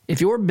If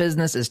your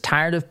business is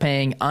tired of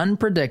paying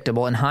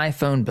unpredictable and high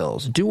phone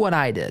bills, do what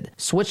I did.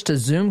 Switch to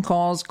Zoom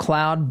Call's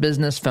cloud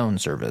business phone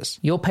service.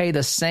 You'll pay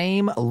the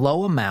same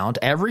low amount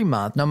every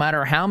month, no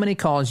matter how many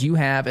calls you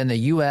have in the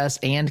U.S.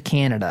 and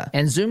Canada.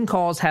 And Zoom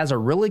Calls has a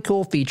really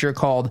cool feature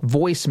called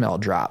voicemail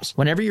drops.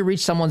 Whenever you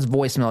reach someone's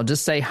voicemail,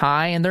 just say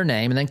hi and their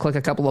name, and then click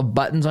a couple of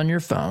buttons on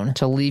your phone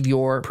to leave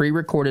your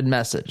pre-recorded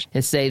message.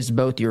 It saves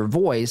both your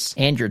voice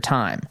and your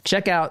time.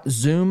 Check out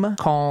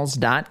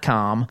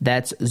zoomcalls.com.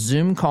 That's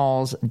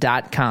zoomcalls.com.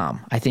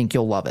 I think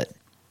you'll love it.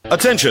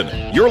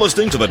 Attention, you're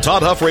listening to the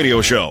Todd Huff Radio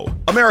Show,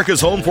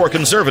 America's home for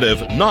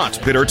conservative,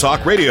 not bitter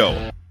talk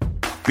radio.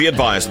 Be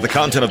advised that the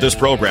content of this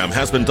program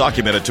has been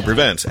documented to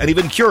prevent and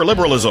even cure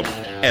liberalism,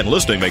 and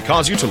listening may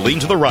cause you to lean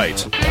to the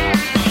right.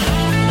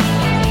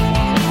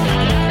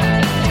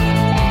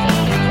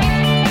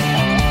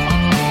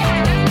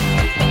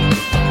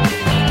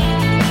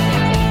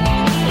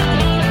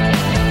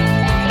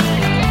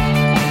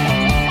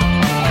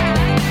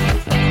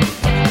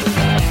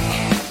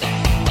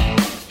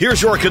 Here's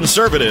your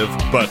conservative,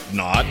 but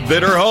not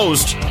bitter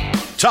host,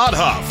 Todd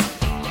Huff.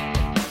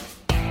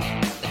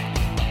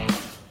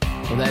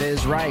 Well, that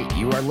is right.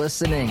 You are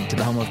listening to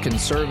the home of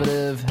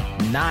conservative,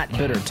 not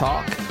bitter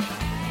talk.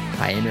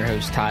 I am your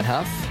host, Todd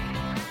Huff.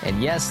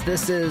 And yes,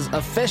 this is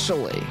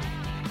officially,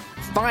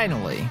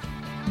 finally,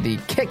 the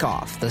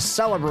kickoff, the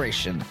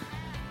celebration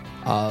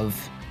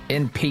of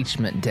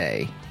Impeachment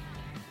Day.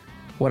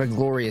 What a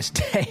glorious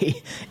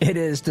day it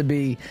is to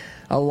be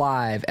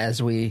alive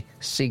as we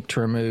seek to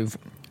remove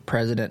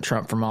President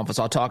Trump from office.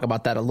 I'll talk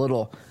about that a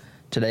little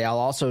today. I'll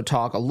also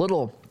talk a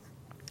little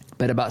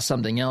bit about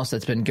something else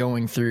that's been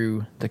going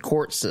through the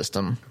court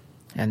system,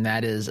 and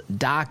that is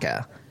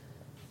DACA.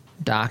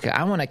 DACA.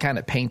 I want to kind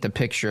of paint the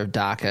picture of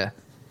DACA.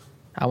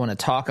 I want to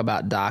talk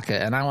about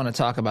DACA, and I want to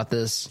talk about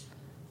this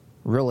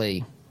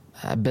really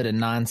a bit of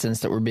nonsense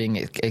that we're being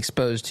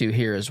exposed to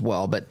here as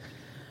well. But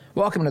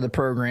welcome to the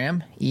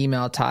program.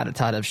 Email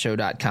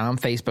todd@toddhuffshow.com,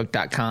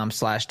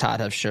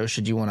 facebook.com/toddhuffshow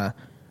should you want to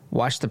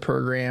watch the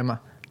program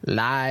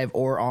live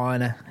or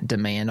on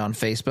demand on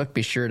Facebook.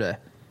 Be sure to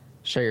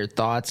share your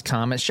thoughts,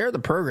 comments, share the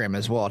program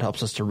as well. It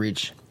helps us to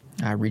reach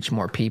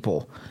more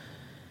people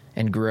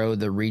and grow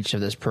the reach of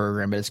this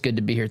program. But it's good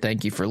to be here.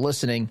 Thank you for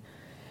listening.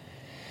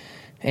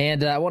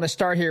 And I want to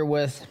start here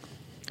with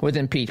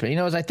impeachment. You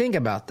know, as I think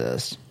about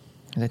this,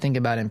 as I think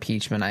about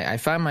impeachment, I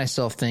find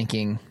myself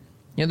thinking,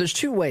 you know, there's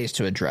two ways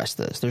to address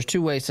this. There's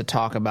two ways to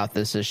talk about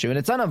this issue, and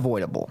it's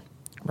unavoidable,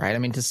 right? I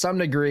mean, to some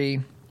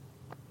degree,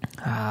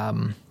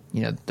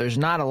 you know, there's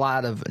not a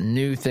lot of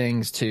new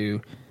things to,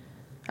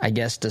 I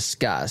guess,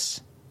 discuss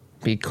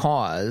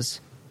because,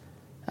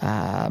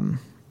 well,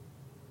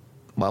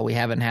 we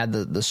haven't had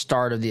the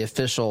start of the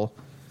official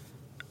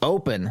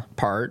open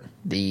part,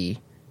 the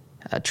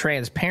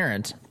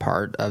transparent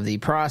part of the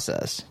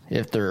process,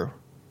 if there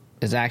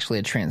is actually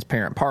a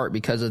transparent part,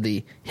 because of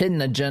the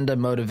hidden agenda,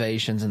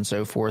 motivations, and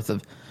so forth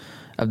of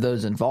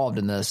those involved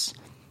in this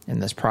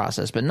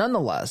process. But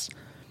nonetheless,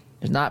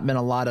 there's not been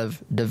a lot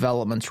of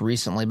developments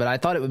recently, but I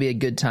thought it would be a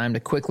good time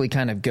to quickly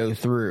kind of go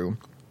through.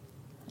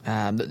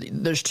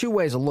 There's two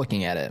ways of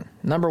looking at it.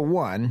 Number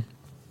one,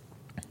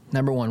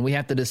 we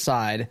have to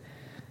decide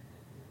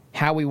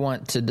how we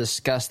want to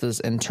discuss this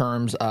in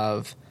terms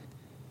of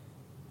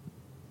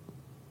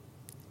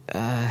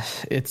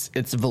its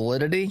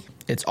validity,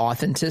 its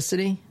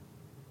authenticity,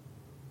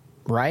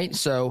 right?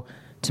 So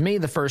to me,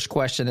 the first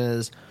question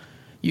is,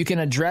 you can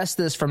address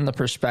this from the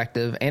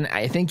perspective, and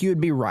I think you would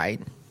be right,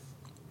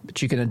 but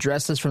you can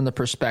address this from the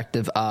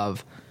perspective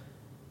of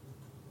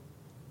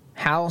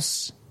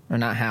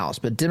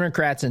but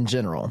Democrats in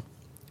general.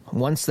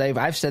 Once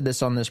I've said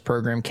this on this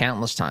program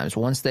countless times,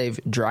 once they've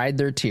dried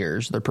their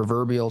tears, their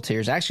proverbial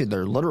tears, actually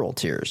they're literal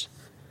tears.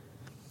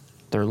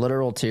 They're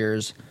literal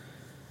tears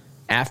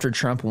after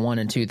Trump won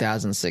in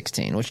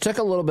 2016, which took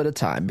a little bit of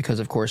time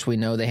because, of course, we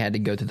know they had to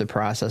go through the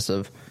process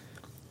of,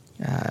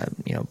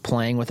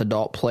 playing with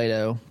adult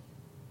Play-Doh.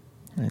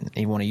 And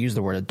you want to use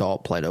the word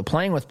adult Play-Doh.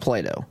 Playing with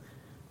Play-Doh.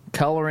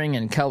 Coloring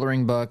and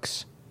coloring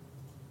books.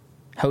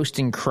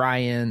 Hosting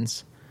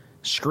cry-ins.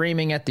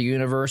 Screaming at the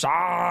universe.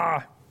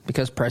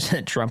 Because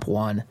President Trump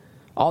won.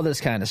 All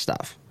this kind of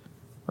stuff.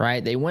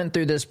 Right? They went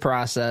through this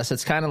process.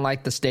 It's kind of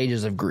like the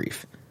stages of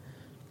grief.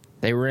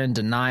 They were in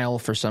denial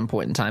for some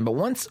point in time. But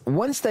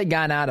once they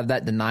got out of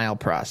that denial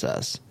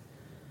process,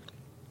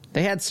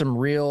 they had some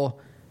real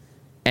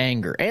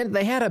anger. And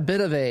they had a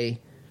bit of a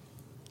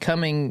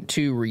coming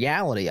to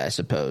reality, I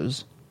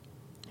suppose.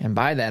 And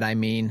by that, I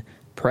mean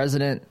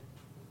President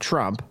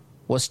Trump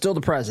was still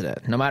the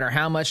president. No matter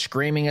how much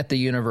screaming at the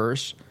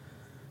universe,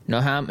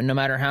 no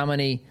matter how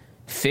many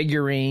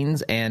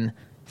figurines and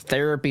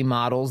therapy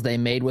models they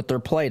made with their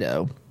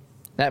Play-Doh,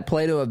 that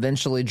Play-Doh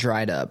eventually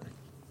dried up.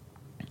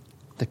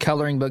 The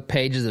coloring book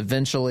pages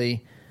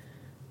eventually,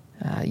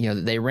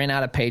 they ran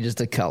out of pages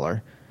to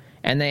color.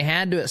 And they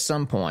had to, at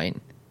some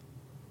point,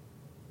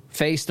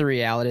 face the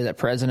reality that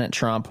President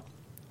Trump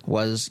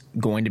was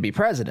going to be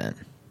president.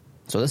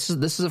 So this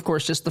is, of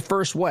course, just the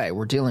first way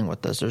we're dealing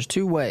with this. There's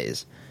two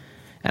ways.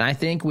 And I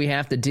think we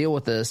have to deal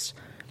with this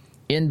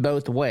in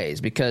both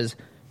ways because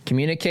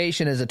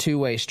communication is a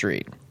two-way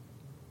street.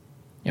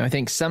 I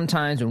think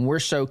sometimes when we're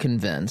so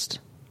convinced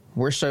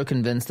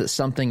that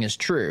something is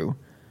true,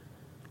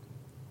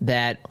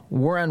 that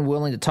we're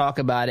unwilling to talk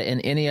about it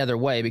in any other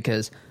way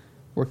because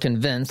we're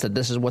convinced that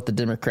this is what the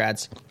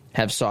Democrats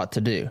have sought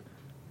to do.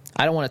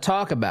 I don't want to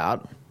talk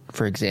about,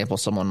 for example,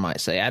 someone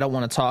might say, I don't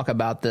want to talk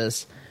about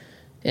this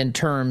in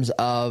terms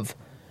of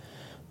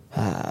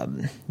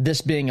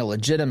this being a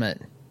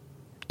legitimate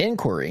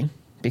inquiry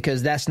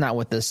because that's not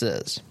what this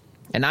is.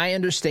 And I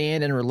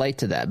understand and relate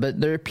to that.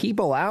 But there are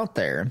people out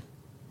there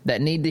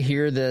that need to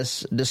hear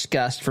this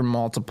discussed from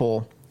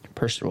multiple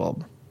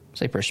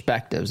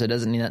perspectives. It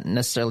doesn't mean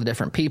necessarily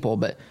different people,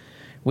 but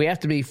we have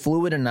to be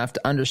fluid enough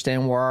to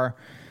understand where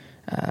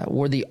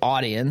the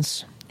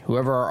audience,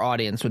 whoever our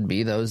audience would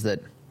be, those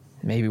that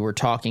maybe we're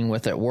talking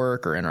with at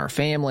work or in our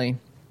family,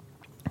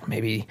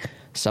 maybe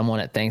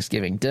someone at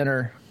Thanksgiving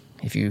dinner,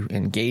 if you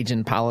engage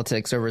in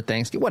politics over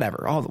Thanksgiving,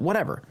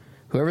 whatever.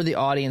 Whoever the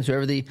audience,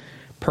 whoever the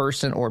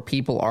person or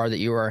people are that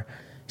you are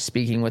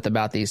speaking with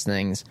about these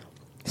things,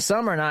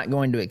 some are not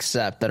going to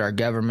accept that our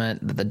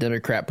government, that the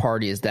Democrat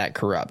Party is that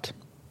corrupt.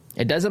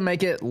 It doesn't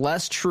make it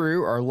less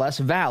true or less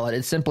valid.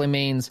 It simply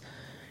means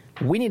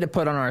we need to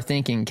put on our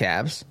thinking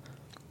caps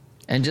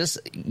and just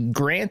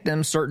grant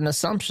them certain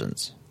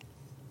assumptions.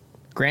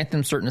 Grant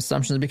them certain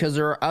assumptions because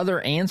there are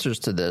other answers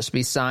to this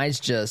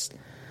besides just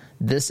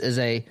this is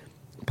a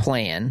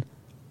plan,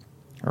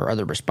 or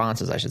other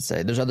responses, I should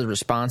say. There's other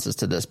responses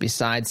to this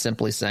besides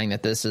simply saying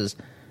that this is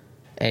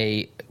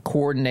a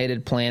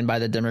coordinated plan by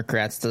the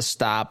Democrats to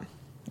stop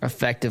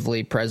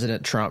effectively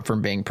President Trump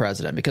from being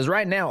president. Because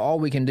right now, all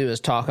we can do is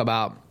talk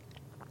about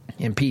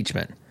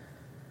impeachment.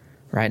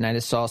 Right? And I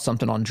just saw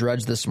something on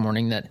Drudge this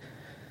morning that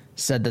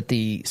said that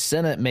the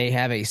Senate may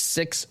have a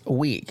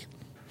 6-week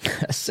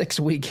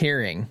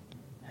hearing.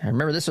 I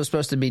remember this was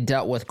supposed to be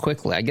dealt with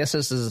quickly. I guess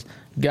this is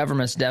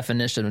government's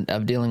definition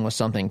of dealing with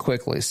something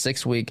quickly.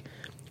 6-week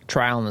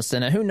trial in the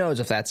Senate. Who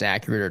knows if that's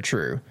accurate or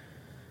true?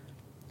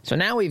 So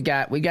now we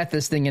got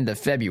this thing into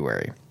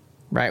February,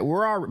 right?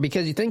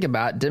 Because you think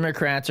about it,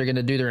 Democrats are going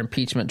to do their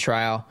impeachment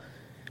trial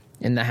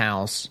in the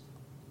House,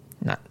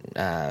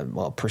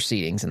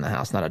 proceedings in the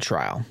House, not a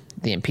trial.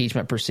 The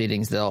impeachment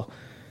proceedings, they'll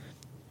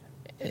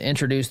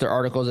introduce their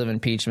articles of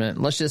impeachment.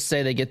 Let's just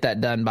say they get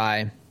that done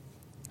by,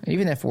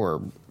 even if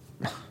we're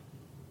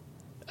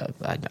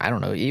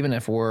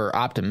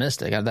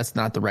optimistic, that's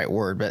not the right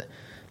word, but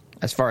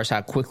as far as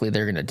how quickly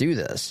they're going to do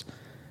this,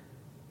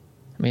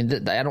 I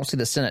mean, I don't see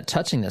the Senate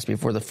touching this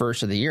before the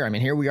first of the year. I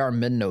mean, here we are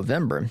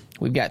mid-November.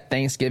 We've got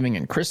Thanksgiving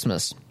and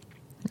Christmas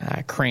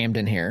crammed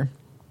in here.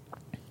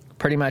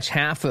 Pretty much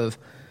half of,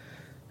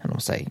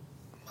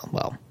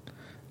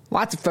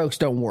 lots of folks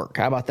don't work.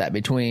 How about that?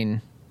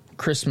 Between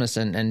Christmas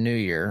and New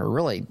Year, or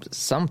really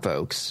some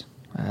folks,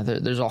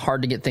 there's all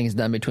hard to get things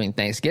done between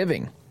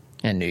Thanksgiving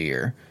and New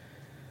Year.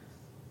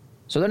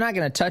 So they're not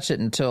going to touch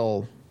it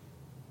until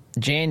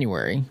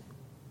January,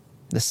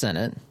 the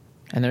Senate.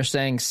 And they're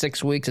saying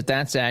 6 weeks. If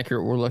that's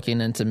accurate, we're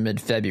looking into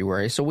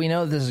mid-February. So we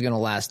know this is going to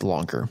last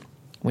longer.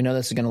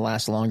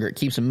 It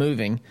keeps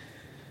moving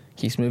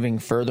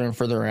further and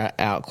further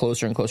out,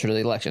 closer and closer to the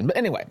election. But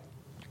anyway,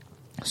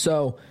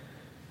 so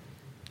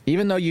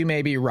even though you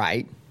may be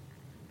right,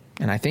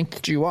 and I think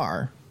that you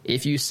are,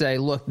 if you say,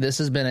 look, this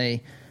has been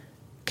a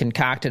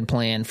concocted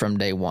plan from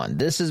day one.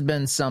 This has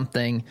been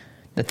something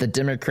that the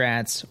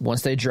Democrats,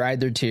 once they dried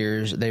their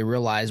tears, they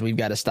realized we've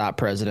got to stop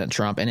President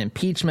Trump, and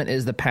impeachment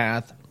is the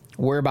path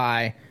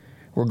whereby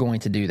we're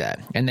going to do that.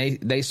 And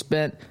they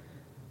spent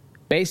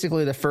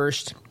basically the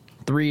first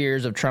 3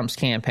 years of Trump's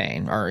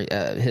campaign, or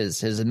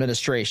his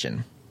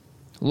administration,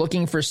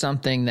 looking for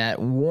something that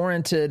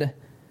warranted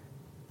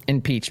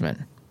impeachment.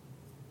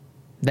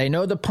 They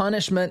know the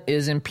punishment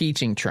is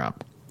impeaching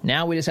Trump.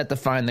 Now we just have to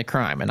find the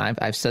crime. And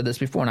I've said this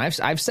before, and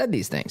I've said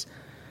these things.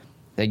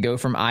 They go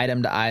from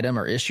item to item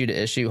or issue to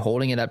issue,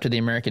 holding it up to the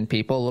American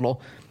people, a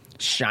little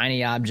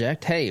shiny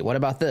object. Hey, what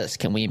about this?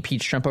 Can we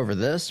impeach Trump over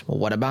this? Well,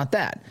 what about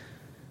that?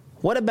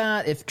 What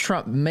about if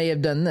Trump may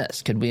have done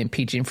this? Could we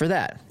impeach him for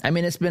that? I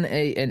mean, it's been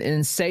an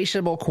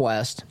insatiable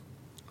quest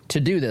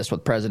to do this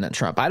with President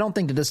Trump. I don't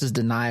think that this is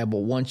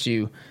deniable once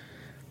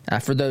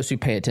for those who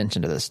pay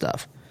attention to this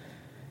stuff.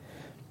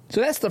 So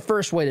that's the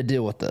first way to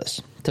deal with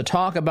this, to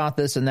talk about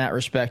this in that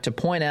respect, to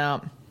point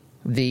out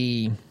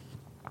the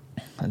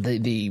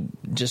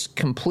just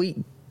complete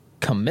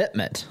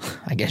commitment,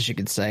 I guess you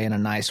could say in a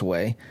nice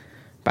way,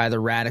 by the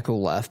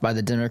radical left, by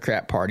the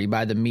Democrat Party,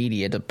 by the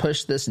media, to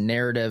push this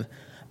narrative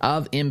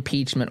of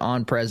impeachment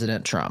on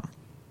President Trump,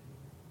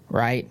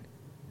 right?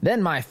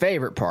 Then my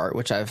favorite part,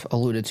 which I've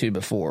alluded to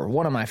before,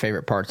 one of my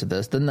favorite parts of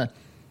this,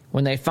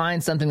 when they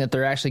find something that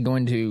they're actually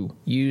going to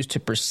use to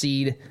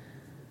pursue,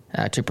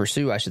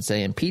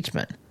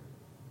 impeachment,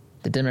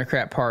 the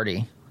Democrat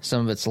Party,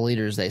 some of its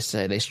leaders, they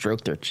say, they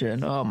stroke their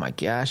chin. Oh, my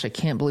gosh, I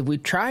can't believe we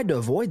tried to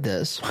avoid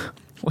this.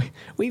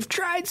 We've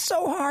tried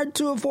so hard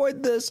to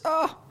avoid this.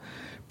 Oh,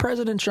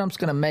 President Trump's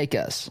going to make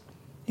us.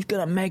 He's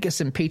going to make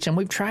us impeach him.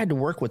 We've tried to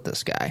work with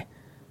this guy.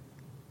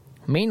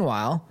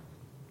 Meanwhile,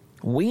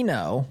 we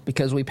know,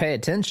 because we pay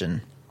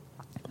attention,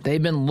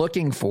 they've been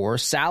looking for,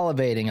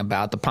 salivating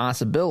about the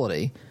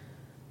possibility,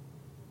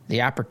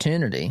 the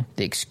opportunity,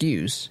 the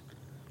excuse.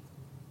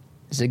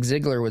 Zig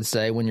Ziglar would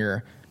say, when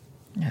you're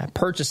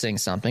purchasing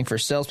something, for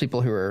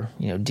salespeople who are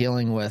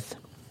dealing with,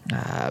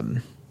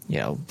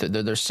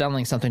 they're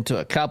selling something to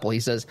a couple, he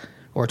says,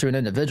 or to an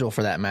individual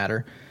for that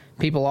matter,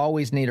 people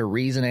always need a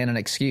reason and an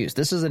excuse.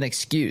 This is an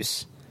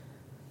excuse.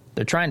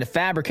 They're trying to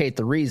fabricate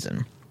the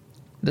reason.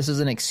 This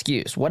is an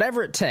excuse.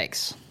 Whatever it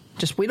takes.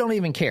 Just, we don't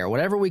even care.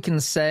 Whatever we can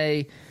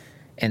say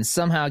and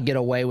somehow get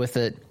away with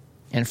it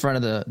in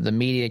front of the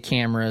media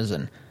cameras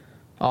and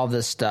all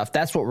this stuff,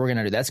 that's what we're going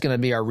to do. That's going to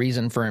be our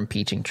reason for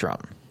impeaching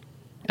Trump.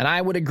 And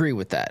I would agree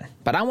with that.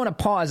 But I want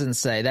to pause and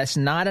say that's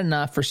not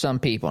enough for some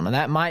people. Now,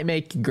 that might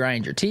make you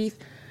grind your teeth.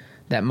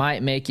 That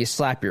might make you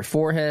slap your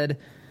forehead.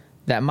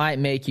 That might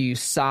make you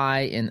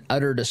sigh in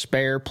utter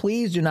despair.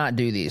 Please do not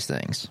do these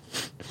things.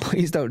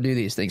 Please don't do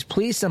these things.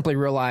 Please simply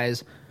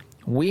realize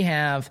we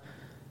have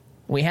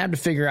to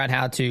figure out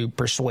how to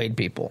persuade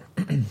people.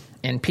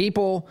 And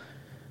people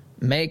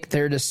make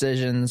their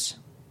decisions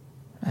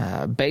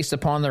based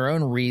upon their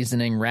own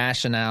reasoning,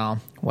 rationale,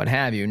 what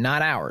have you,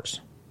 not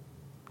ours.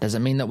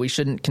 Doesn't mean that we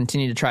shouldn't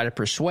continue to try to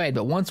persuade,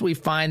 but once we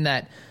find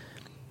that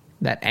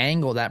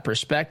angle, that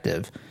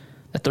perspective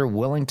that they're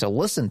willing to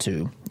listen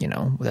to,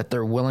 that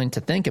they're willing to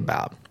think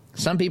about.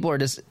 Some people are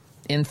just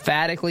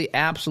emphatically,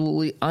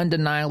 absolutely,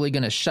 undeniably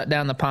going to shut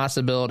down the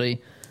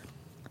possibility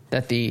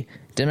that the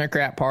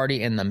Democrat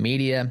Party and the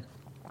media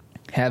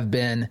have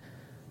been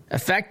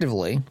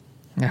effectively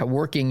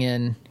working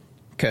in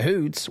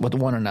cahoots with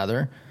one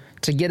another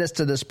to get us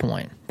to this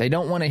point. They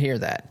don't want to hear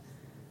that.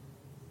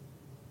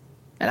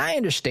 And I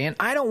understand.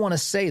 I don't want to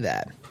say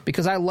that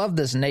because I love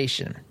this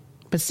nation.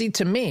 But see,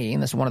 to me,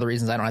 and that's one of the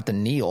reasons I don't have to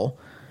kneel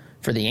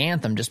for the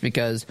anthem, just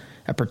because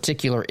a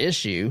particular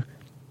issue,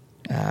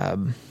 a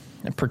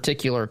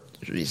particular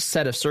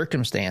set of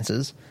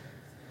circumstances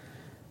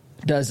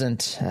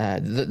doesn't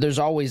there's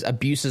always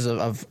abuses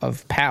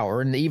of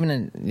power, and even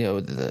in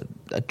the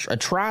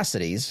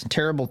atrocities,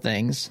 terrible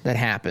things that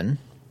happen.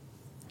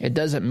 It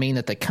doesn't mean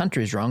that the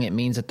country's wrong. It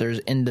means that there's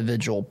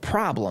individual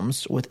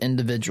problems with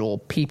individual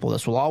people.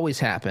 This will always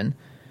happen.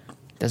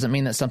 Doesn't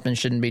mean that something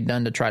shouldn't be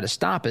done to try to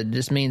stop it. It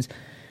just means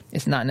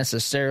it's not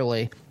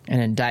necessarily an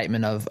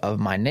indictment of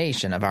my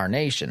nation, of our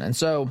nation. And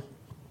so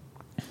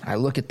I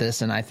look at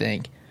this and I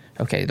think,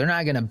 okay, they're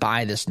not going to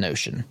buy this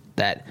notion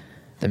that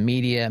the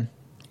media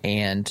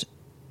and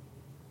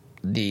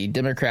the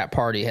Democrat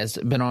Party has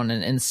been on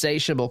an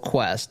insatiable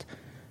quest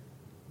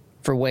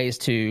for ways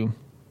to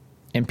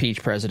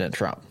impeach President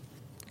Trump.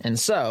 And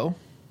so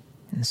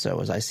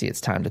as I see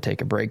it's time to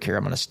take a break here,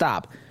 I'm going to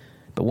stop.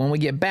 But when we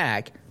get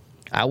back,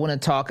 I want to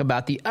talk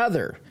about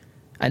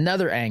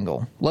another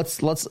angle.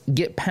 Let's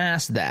get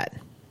past that.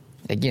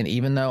 Again,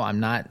 even though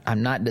I'm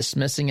not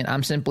dismissing it,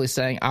 I'm simply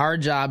saying our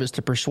job is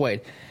to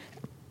persuade.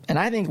 And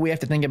I think we have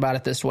to think about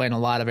it this way in a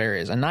lot of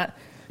areas, and not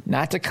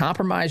to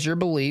compromise your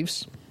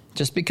beliefs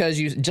just because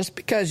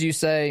you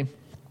say,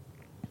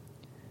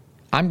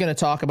 I'm going to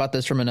talk about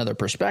this from another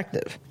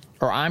perspective,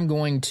 or I'm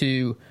going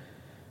to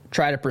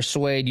try to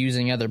persuade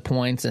using other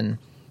points and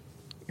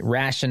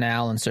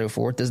rationale and so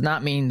forth, does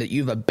not mean that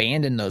you've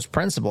abandoned those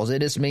principles. It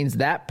just means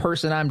that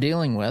person I'm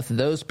dealing with,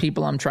 those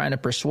people I'm trying to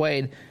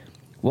persuade,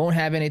 won't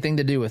have anything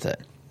to do with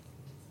it.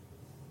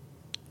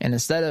 And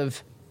instead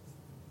of,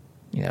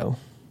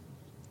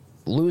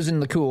 losing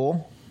the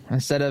cool,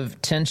 instead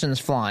of tensions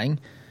flying,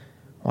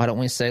 why don't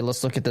we say,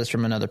 let's look at this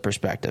from another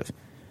perspective?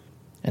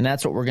 And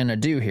that's what we're going to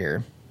do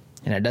here.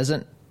 And it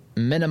doesn't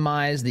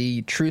minimize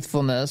the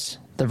truthfulness,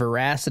 the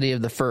veracity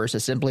of the first. It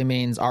simply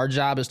means our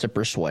job is to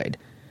persuade.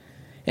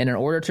 And in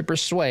order to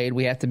persuade,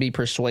 we have to be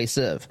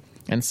persuasive.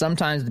 And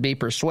sometimes to be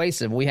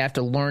persuasive, we have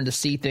to learn to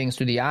see things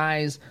through the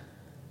eyes,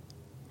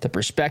 the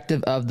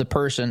perspective of the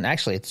person.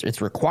 Actually,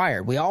 it's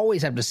required. We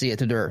always have to see it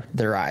through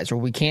their eyes, or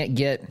we can't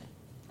get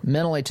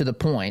mentally to the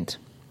point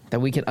that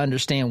we can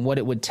understand what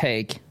it would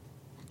take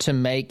to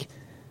make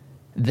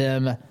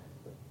them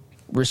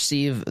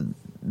receive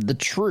the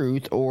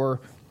truth,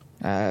 or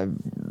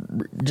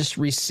just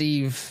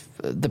receive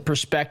the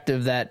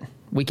perspective that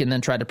we can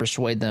then try to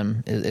persuade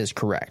them is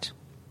correct.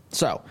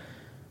 So,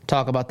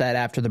 talk about that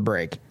after the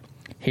break.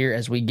 Here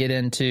as we get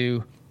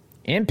into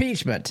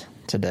impeachment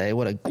today.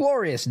 What a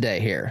glorious day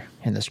here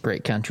in this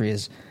great country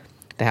as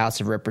the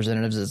House of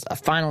Representatives is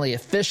finally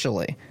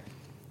officially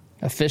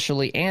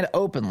and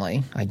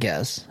openly, I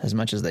guess, as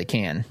much as they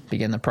can,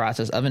 begin the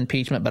process of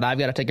impeachment. But I've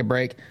got to take a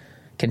break,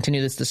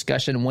 continue this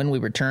discussion when we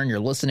return. You're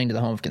listening to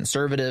the Home of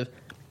Conservative,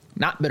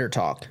 Not Bitter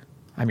Talk.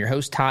 I'm your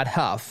host, Todd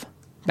Huff.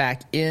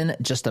 Back in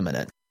just a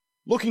minute.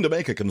 Looking to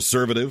make a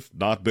conservative,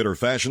 not bitter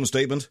fashion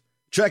statement?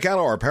 Check out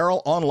our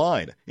apparel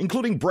online,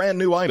 including brand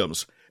new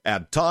items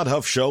at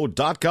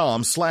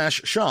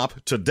toddhuffshow.com/shop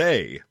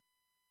today.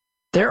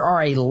 There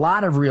are a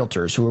lot of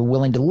realtors who are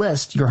willing to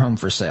list your home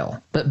for sale,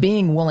 but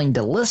being willing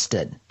to list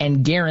it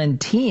and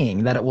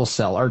guaranteeing that it will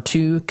sell are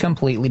two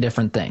completely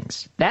different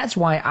things. That's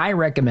why I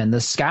recommend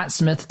the Scott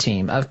Smith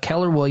team of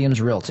Keller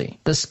Williams Realty.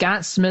 The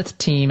Scott Smith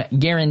team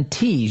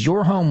guarantees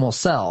your home will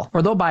sell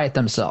or they'll buy it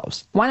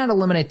themselves. Why not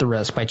eliminate the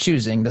risk by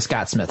choosing the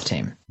Scott Smith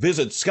team?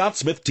 Visit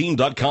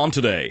scottsmithteam.com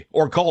today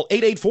or call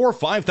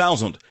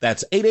 884-5000.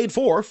 That's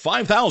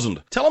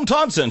 884-5000. Tell them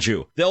Todd sent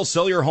you. They'll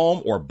sell your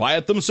home or buy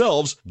it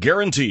themselves,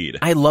 guaranteed.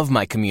 I love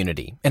my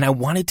community, and I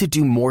wanted to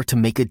do more to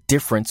make a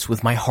difference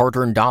with my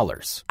hard-earned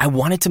dollars. I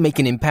wanted to make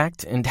an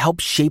impact and help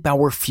shape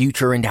our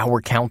future and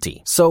our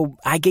county. So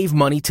I gave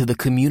money to the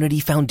Community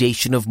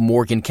Foundation of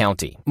Morgan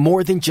County.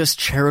 More than just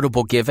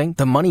charitable giving,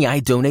 the money I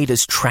donate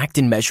is tracked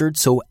and measured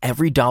so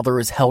every dollar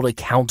is held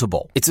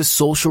accountable. It's a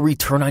social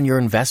return on your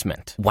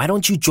investment. Why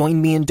don't you join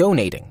me in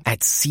donating at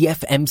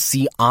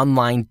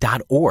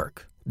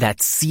cfmconline.org?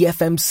 That's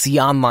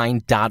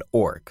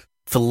cfmconline.org.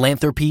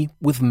 Philanthropy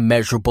with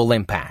measurable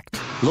impact.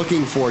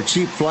 Looking for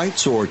cheap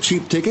flights or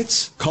cheap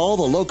tickets? Call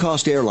the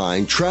low-cost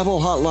airline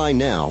travel hotline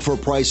now for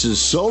prices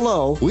so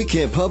low we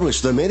can't publish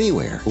them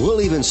anywhere.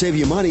 We'll even save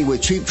you money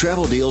with cheap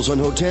travel deals on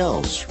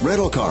hotels,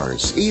 rental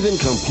cars, even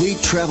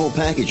complete travel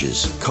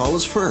packages. Call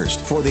us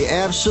first for the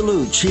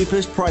absolute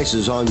cheapest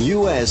prices on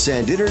U.S.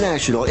 and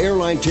international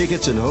airline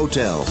tickets and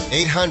hotels.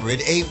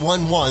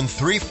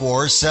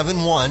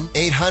 800-811-3471.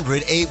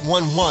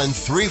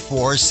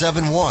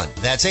 800-811-3471.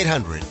 That's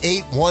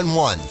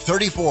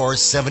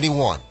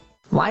 800-811-3471.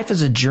 Life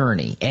is a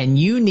journey, and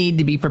you need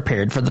to be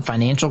prepared for the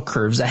financial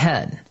curves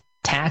ahead.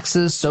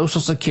 Taxes, Social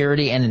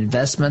Security, and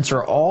investments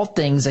are all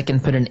things that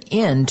can put an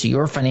end to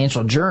your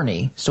financial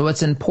journey, so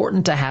it's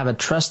important to have a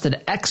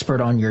trusted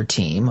expert on your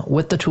team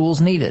with the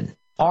tools needed.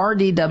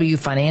 RDW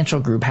Financial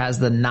Group has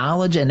the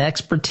knowledge and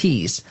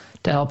expertise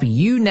to help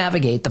you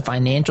navigate the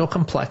financial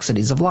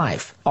complexities of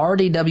life.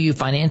 RDW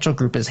Financial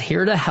Group is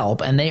here to help,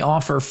 and they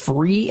offer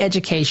free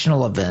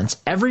educational events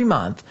every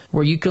month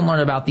where you can learn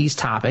about these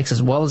topics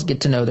as well as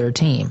get to know their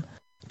team.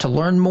 To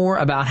learn more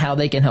about how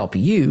they can help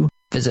you,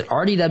 visit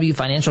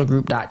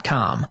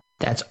rdwfinancialgroup.com.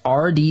 That's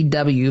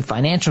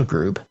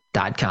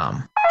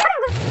rdwfinancialgroup.com.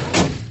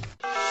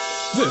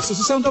 This is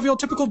the sound of your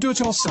typical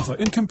do-it-yourselfer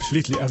in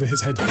completely over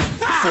his head.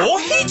 For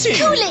heating,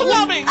 cooling,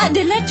 plumbing, and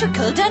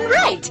electrical done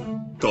right.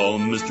 Call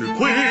Mr.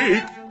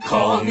 Quick.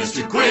 Call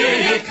Mr.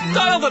 Quick.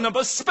 Dial the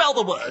number, spell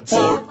the words.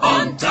 For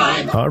on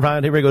time. All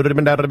right, here we go.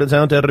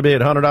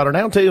 $100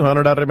 now,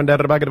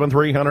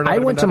 $200 I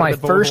went to my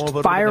first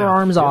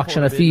firearms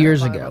auction a few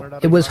years ago.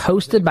 It was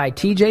hosted by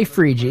TJ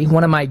Freege,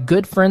 one of my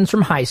good friends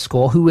from high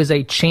school, who is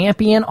a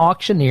champion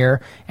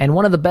auctioneer and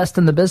one of the best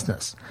in the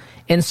business.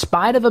 In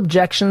spite of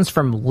objections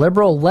from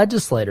liberal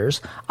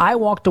legislators, I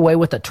walked away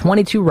with a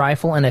 .22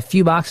 rifle and a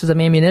few boxes of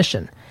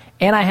ammunition.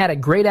 And I had a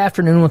great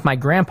afternoon with my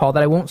grandpa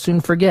that I won't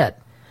soon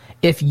forget.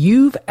 If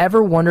you've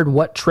ever wondered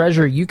what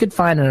treasure you could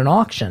find in an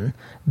auction,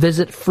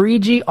 visit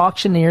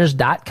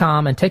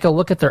FreegeAuctioneers.com and take a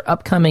look at their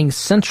upcoming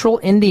Central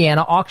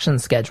Indiana auction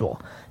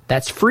schedule.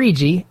 That's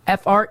Freege,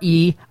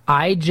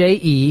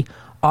 F-R-E-I-J-E,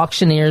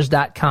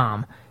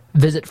 auctioneers.com.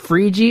 Visit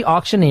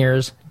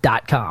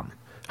FreegeAuctioneers.com.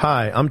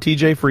 Hi, I'm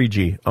TJ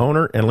Freege,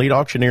 owner and lead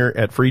auctioneer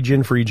at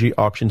Freege & Freege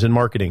Auctions and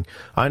Marketing.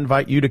 I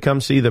invite you to come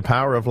see the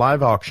power of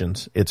live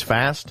auctions. It's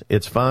fast,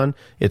 it's fun,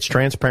 it's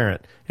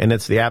transparent, and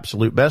it's the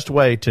absolute best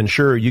way to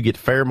ensure you get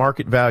fair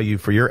market value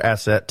for your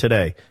asset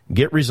today.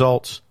 Get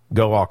results,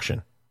 go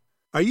auction.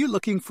 Are you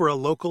looking for a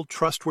local,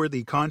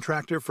 trustworthy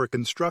contractor for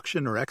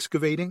construction or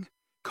excavating?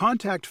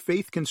 Contact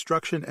Faith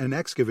Construction and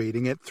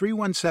Excavating at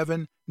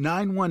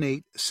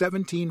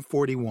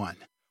 317-918-1741.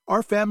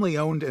 Our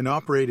family-owned and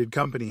operated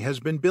company has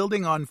been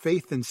building on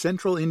faith in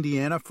Central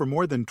Indiana for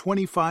more than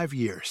 25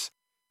 years.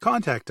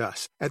 Contact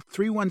us at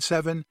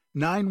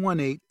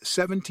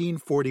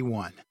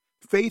 317-918-1741.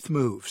 Faith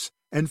moves,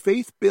 and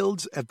faith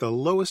builds at the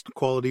lowest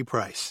quality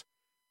price.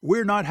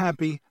 We're not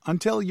happy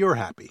until you're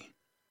happy.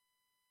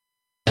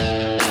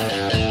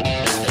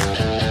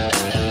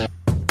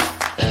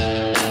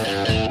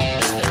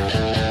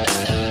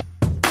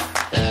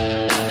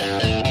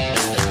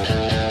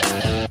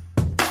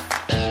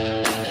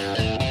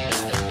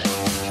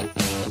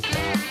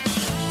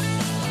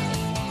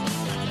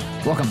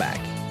 Welcome back.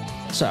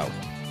 So,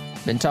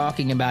 been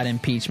talking about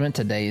impeachment.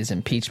 Today is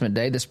impeachment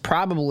day. This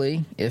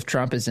probably, if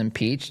Trump is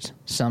impeached,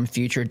 some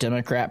future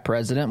Democrat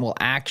president will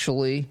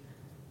actually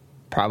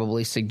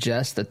probably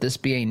suggest that this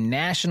be a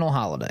national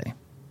holiday.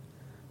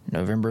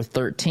 November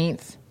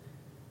 13th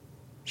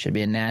should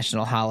be a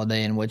national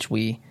holiday in which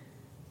we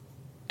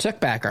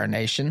took back our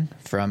nation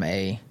from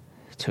a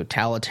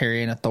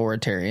totalitarian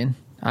authoritarian.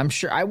 I'm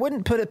sure I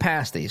wouldn't put it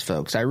past these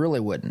folks. I really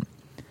wouldn't.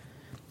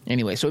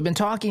 Anyway, so we've been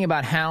talking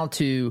about how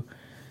to,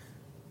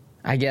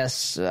 I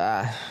guess,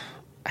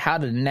 how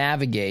to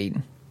navigate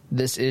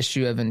this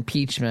issue of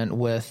impeachment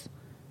with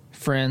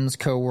friends,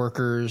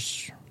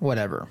 coworkers,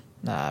 whatever,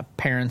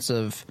 parents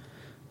of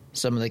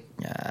some of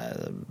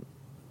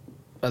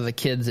the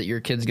kids that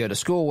your kids go to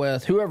school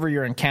with, whoever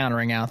you're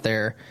encountering out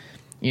there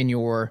in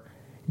your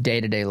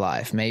day-to-day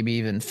life, maybe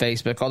even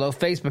Facebook, although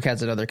Facebook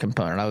has another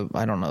component.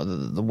 I don't know.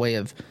 The way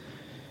of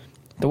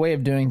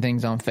doing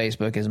things on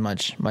Facebook is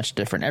much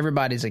different.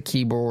 Everybody's a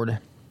keyboard.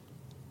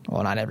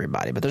 Well, not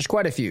everybody, but there's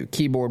quite a few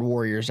keyboard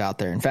warriors out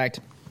there. In fact,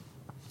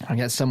 I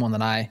got someone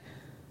that I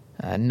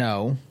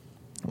know,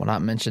 will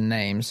not mention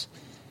names,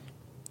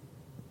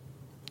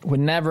 would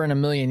never in a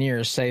million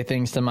years say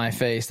things to my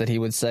face that he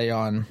would say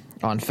on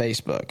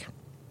Facebook.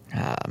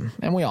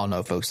 And we all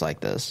know folks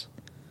like this.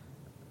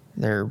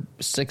 They're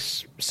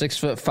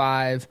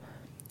 6'5",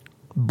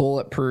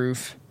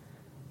 bulletproof,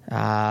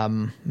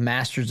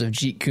 masters of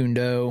Jeet Kune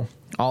Do,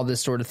 all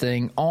this sort of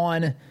thing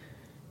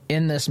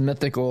in this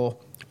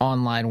mythical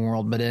online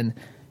world, but in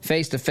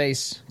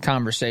face-to-face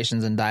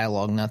conversations and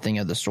dialogue, nothing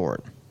of the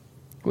sort,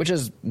 which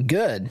is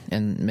good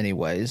in many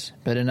ways,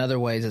 but in other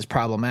ways it's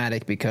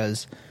problematic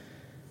because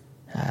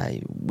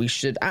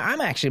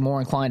I'm actually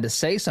more inclined to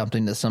say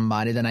something to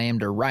somebody than I am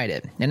to write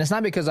it. And it's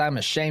not because I'm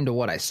ashamed of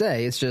what I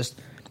say. It's just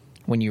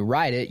when you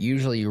write it,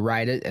 usually you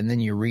write it and then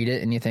you read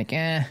it and you think,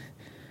 I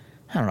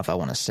don't know if I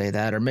want to say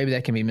that, or maybe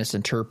that can be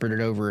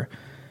misinterpreted over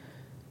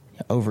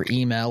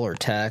email or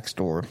text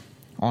or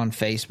on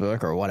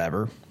Facebook or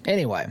whatever.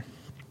 Anyway,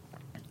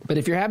 but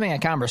if you're having a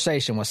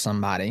conversation with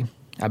somebody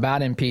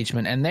about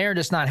impeachment and they're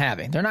not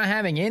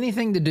having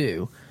anything to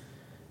do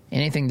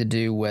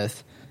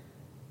with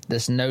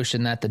this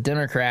notion that the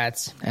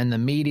Democrats and the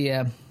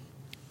media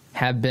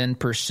have been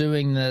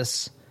pursuing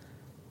this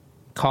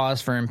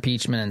cause for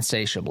impeachment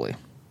insatiably.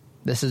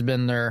 This has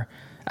been their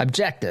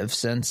objective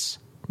since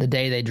the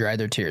day they dried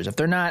their tears. If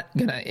they're not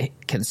going to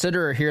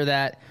consider or hear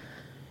that,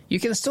 you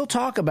can still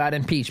talk about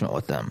impeachment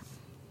with them.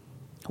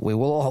 We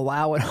will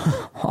allow it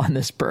on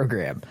this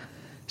program.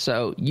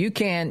 So you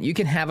can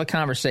have a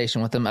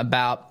conversation with them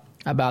about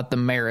the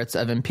merits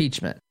of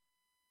impeachment.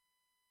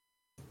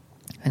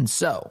 And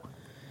so,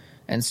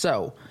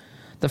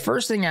 the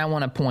first thing I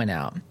want to point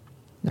out,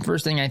 the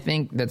first thing I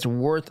think that's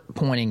worth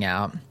pointing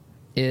out,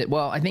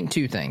 I think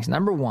two things.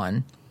 Number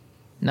one,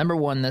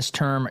 this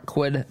term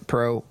quid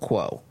pro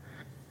quo.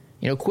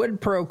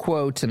 Quid pro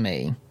quo to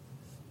me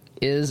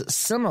is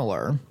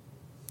similar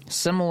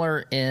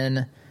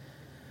in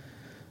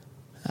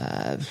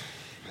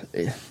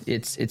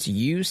its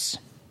use,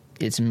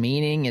 its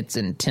meaning, its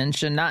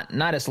intention,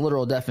 not its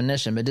literal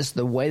definition, but just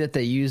the way that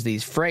they use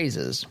these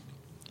phrases.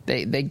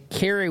 They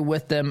carry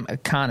with them a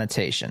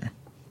connotation,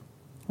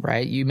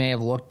 right? You may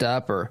have looked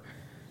up or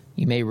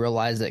you may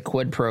realize that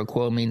quid pro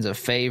quo means a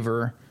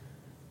favor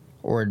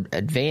or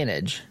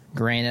advantage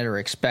granted or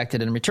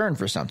expected in return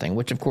for something,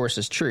 which of course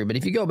is true. But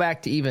if you go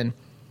back to even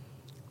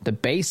the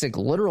basic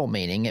literal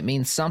meaning, it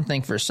means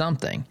something for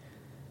something.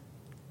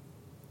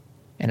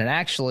 And it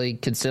actually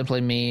could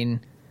simply mean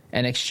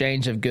an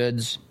exchange of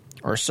goods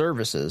or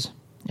services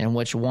in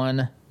which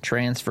one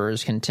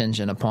transfers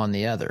contingent upon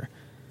the other.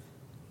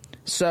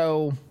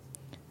 So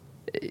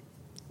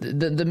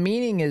the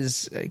meaning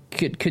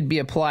could be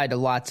applied to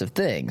lots of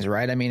things,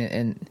 right? I mean,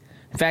 and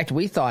in fact,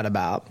 we thought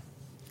about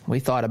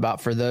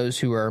for those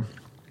who are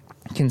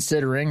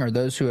considering or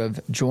those who have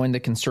joined the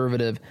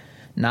conservative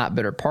Not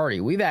Bitter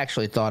Party, we've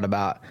actually thought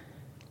about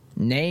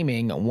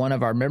naming one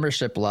of our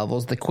membership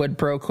levels the quid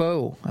pro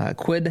quo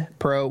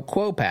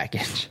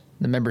package,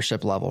 the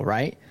membership level,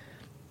 right?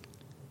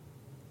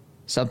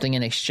 Something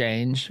in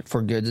exchange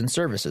for goods and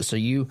services. So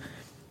you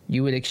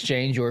would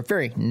exchange your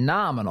very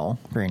nominal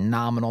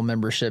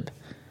membership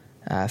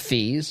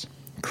fees,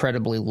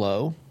 incredibly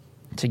low,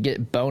 to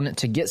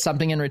get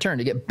something in return,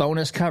 to get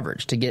bonus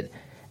coverage, to get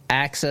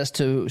access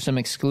to some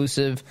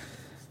exclusive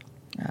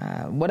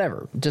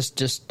whatever,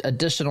 just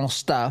additional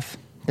stuff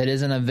that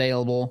isn't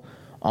available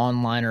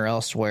online or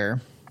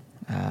elsewhere,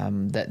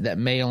 that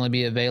may only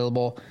be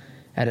available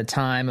at a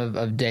time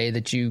of day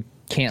that you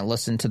can't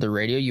listen to the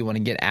radio. You want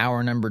to get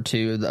hour number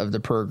 2 of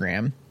the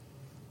program.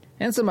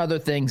 And some other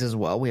things as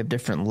well. We have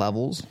different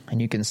levels,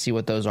 and you can see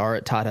what those are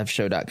at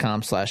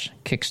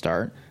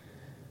toddhuffshow.com/kickstart.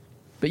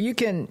 But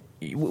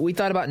we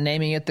thought about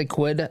naming it the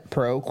quid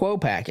pro quo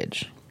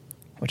package,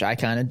 which I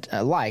kind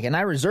of like. And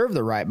I reserve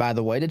the right, by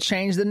the way, to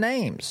change the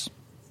names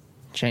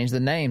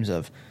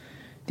of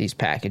these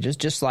packages,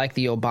 just like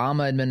the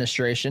Obama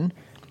administration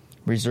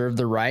reserved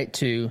the right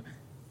to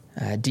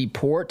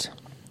deport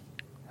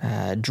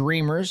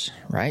dreamers,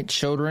 right?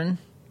 Children,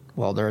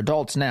 well, they're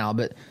adults now,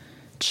 but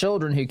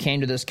children who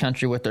came to this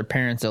country with their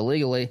parents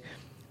illegally,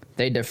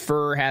 they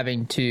defer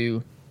having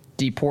to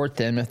deport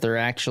them if they're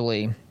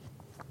actually,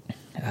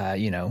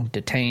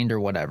 detained or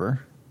whatever.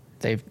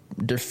 They've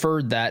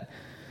deferred that,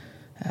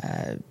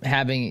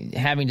 having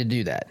to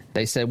do that.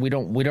 They said we're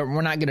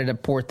not going to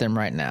deport them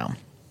right now.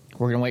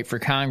 We're going to wait for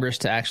Congress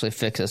to actually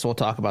fix this. We'll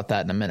talk about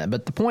that in a minute.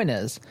 But the point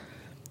is,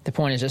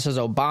 just as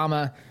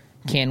Obama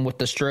can, with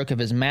the stroke of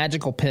his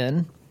magical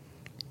pen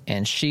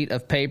and sheet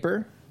of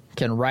paper,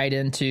 can write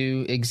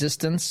into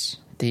existence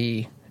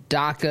the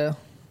DACA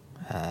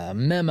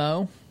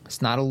memo.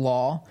 It's not a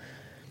law,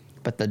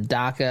 but the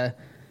DACA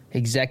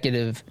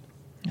executive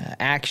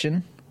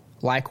action.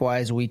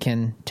 Likewise, we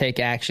can take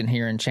action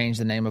here and change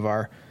the name of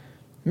our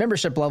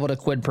membership level to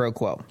quid pro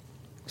quo.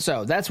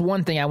 So that's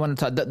one thing I want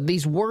to talk.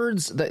 These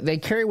words, they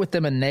carry with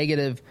them a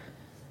negative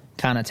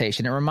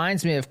connotation. It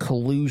reminds me of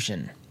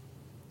collusion.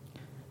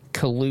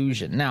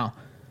 Collusion. Now,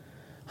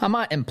 I'm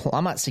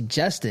not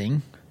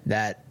suggesting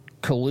that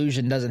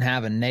collusion doesn't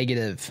have a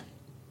negative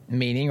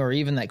meaning, or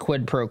even that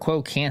quid pro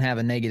quo can't have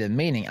a negative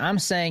meaning. I'm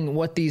saying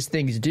what these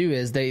things do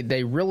is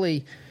they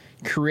really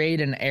create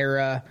an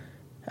error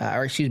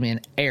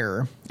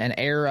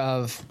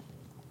of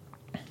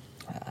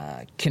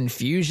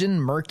confusion,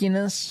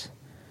 murkiness,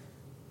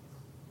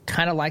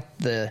 kind of like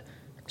the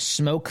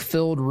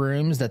smoke-filled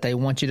rooms that they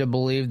want you to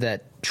believe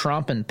that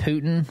Trump and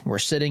Putin were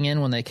sitting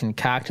in when they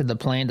concocted the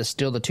plan to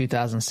steal the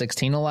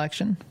 2016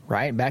 election,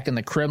 right? Back in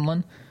the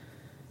Kremlin.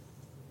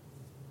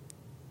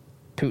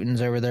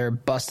 Putin's over there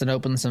busting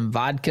open some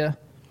vodka.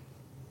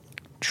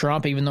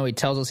 Trump, even though he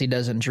tells us he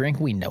doesn't drink,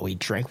 we know he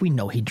drank. We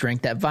know he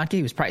drank that vodka.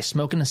 He was probably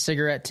smoking a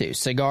cigarette too.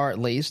 Cigar at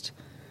least.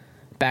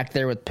 Back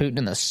there with Putin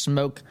in the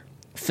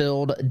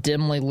smoke-filled,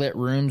 dimly lit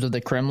rooms of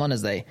the Kremlin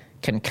as they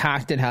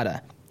concocted how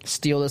to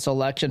steal this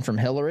election from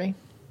Hillary.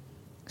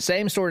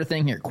 Same sort of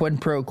thing here.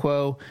 Quid pro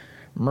quo,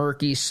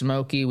 murky,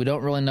 smoky. We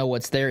don't really know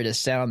what's there. It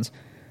just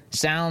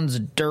sounds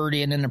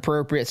dirty and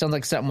inappropriate. It sounds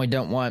like something we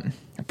don't want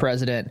a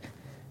president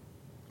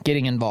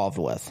getting involved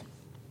with,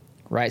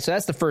 right? So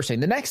that's the first thing.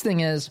 The next thing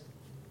is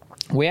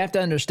we have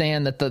to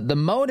understand that the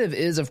motive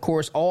is, of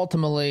course,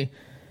 ultimately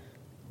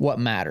what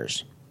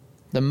matters.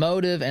 The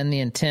motive and the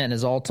intent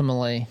is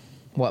ultimately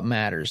what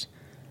matters.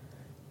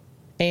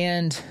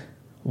 And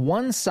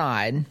one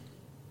side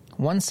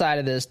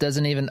of this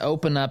doesn't even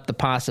open up the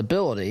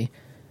possibility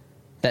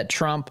that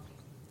Trump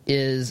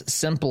is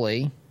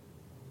simply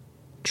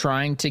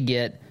trying to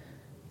get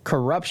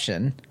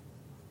corruption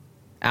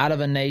out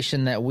of a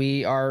nation that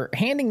we are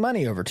handing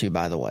money over to,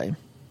 by the way,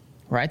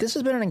 right? This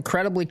has been an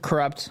incredibly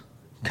corrupt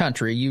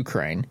country,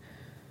 Ukraine.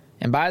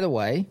 And by the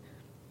way,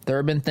 there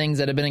have been things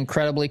that have been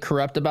incredibly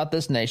corrupt about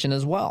this nation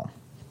as well.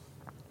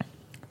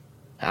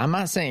 I'm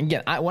not saying,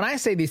 again, when I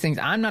say these things,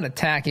 I'm not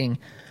attacking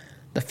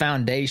the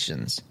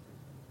foundations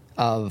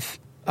of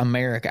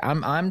America.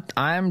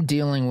 I'm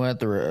dealing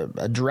with or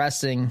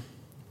addressing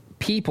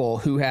people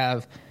who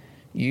have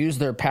used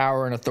their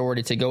power and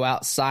authority to go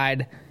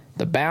outside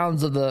the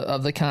bounds of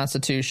the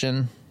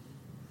Constitution,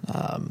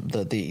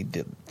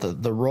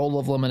 the role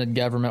of limited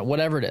government,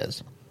 whatever it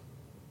is,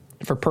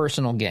 for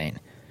personal gain.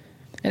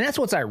 And that's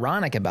what's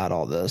ironic about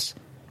all this.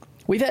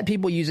 We've had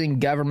people using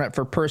government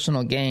for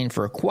personal gain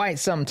for quite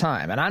some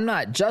time, and I'm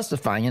not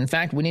justifying. In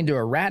fact, we need to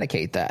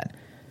eradicate that.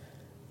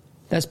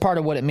 That's part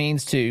of what it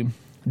means to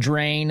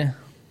drain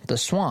the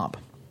swamp.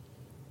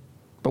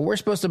 But we're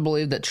supposed to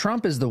believe that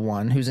Trump is the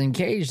one who's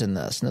engaged in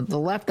this. And the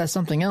left does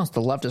something else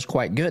the left is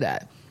quite good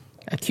at.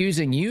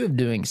 Accusing you of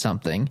doing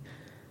something,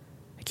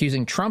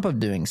 accusing Trump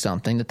of doing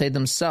something that they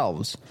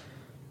themselves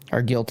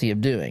are guilty of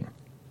doing.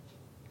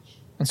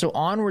 And so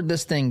onward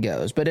this thing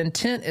goes. But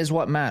intent is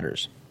what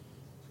matters.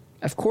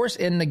 Of course,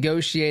 in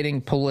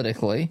negotiating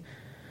politically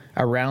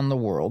around the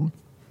world,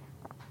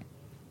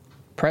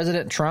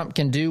 President Trump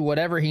can do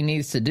whatever he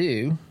needs to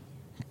do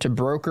to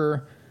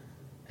broker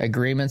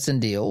agreements and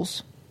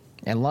deals,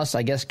 unless,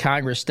 I guess,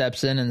 Congress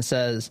steps in and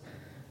says,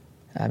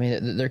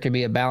 there could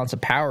be a balance of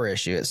power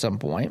issue at some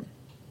point.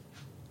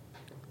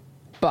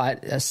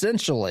 But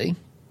essentially,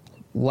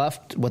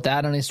 left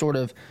without any sort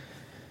of,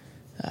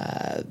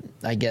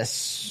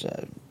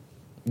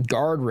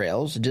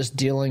 guardrails, just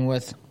dealing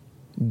with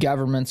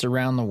governments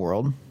around the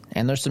world.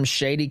 And there's some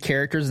shady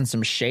characters and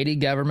some shady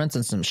governments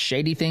and some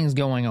shady things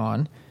going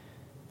on,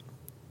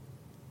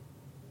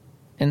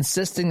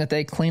 insisting that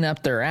they clean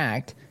up their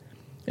act,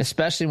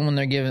 especially when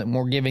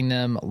we're giving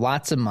them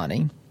lots of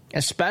money,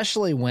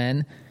 especially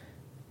when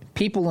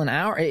people in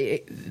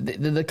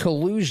the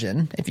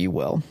collusion, if you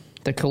will,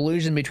 the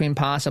collusion between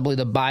possibly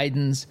the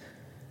Bidens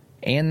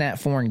and that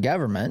foreign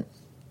government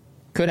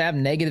could have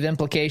negative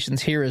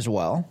implications here as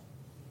well,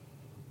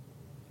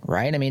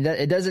 right? I mean,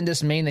 it doesn't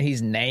just mean that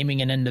he's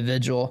naming an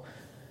individual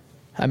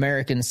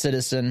American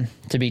citizen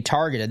to be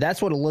targeted.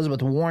 That's what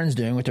Elizabeth Warren's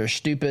doing with her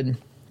stupid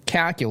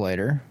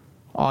calculator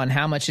on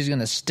how much she's going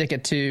to stick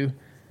it to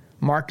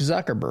Mark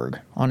Zuckerberg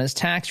on his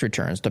tax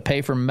returns to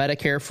pay for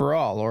Medicare for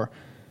all, or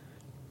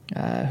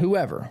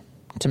whoever,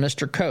 to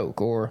Mr. Koch,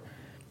 or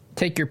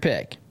take your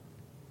pick,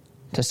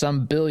 to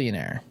some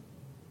billionaire.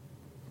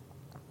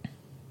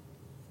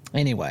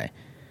 Anyway,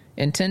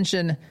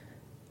 intention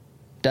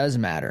does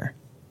matter.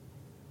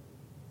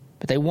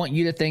 But they want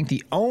you to think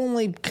the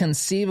only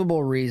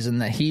conceivable reason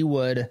that he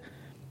would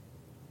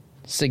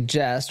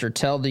suggest or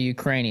tell the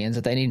Ukrainians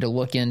that they need to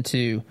look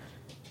into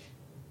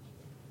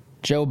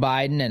Joe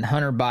Biden and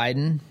Hunter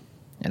Biden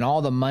and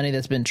all the money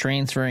that's been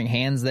transferring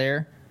hands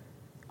there,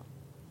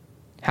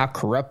 how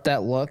corrupt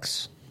that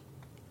looks.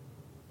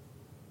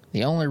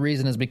 The only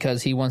reason is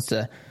because he wants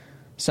to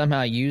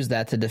somehow use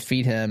that to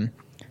defeat him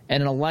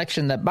in an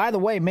election that, by the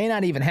way, may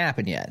not even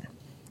happen yet.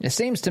 It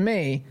seems to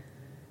me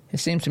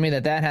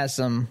that has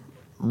some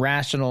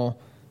rational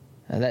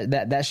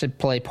that should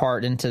play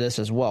part into this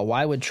as well.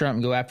 Why would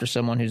Trump go after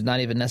someone who's not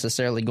even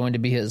necessarily going to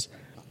be his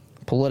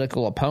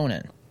political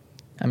opponent?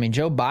 I mean,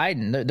 Joe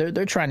Biden,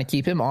 they're trying to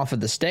keep him off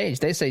of the stage.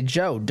 They say,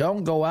 Joe,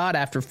 don't go out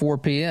after 4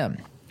 p.m.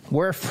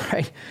 We're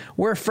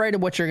afraid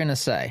of what you're going to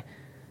say.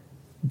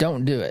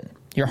 Don't do it.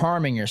 You're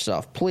harming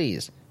yourself.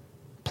 Please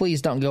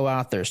don't go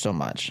out there so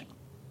much.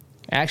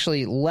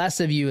 Actually, less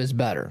of you is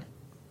better.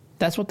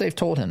 That's what they've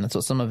told him. That's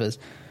what some of his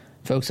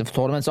folks have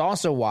told him. It's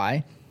also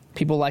why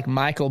people like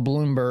Michael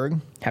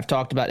Bloomberg have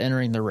talked about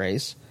entering the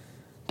race.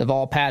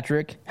 Deval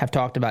Patrick have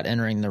talked about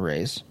entering the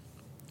race.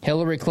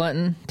 Hillary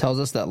Clinton tells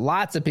us that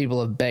lots of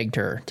people have begged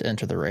her to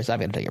enter the race. I've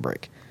got to take a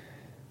break.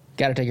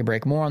 Got to take a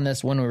break. More on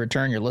this when we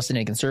return. You're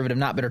listening to Conservative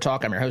Not Bitter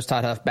Talk. I'm your host,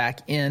 Todd Huff,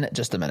 back in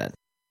just a minute.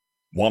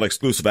 Want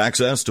exclusive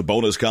access to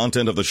bonus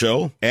content of the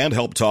show and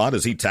help Todd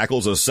as he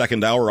tackles a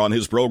second hour on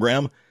his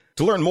program?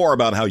 To learn more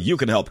about how you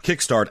can help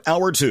kickstart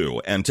Hour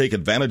 2 and take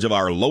advantage of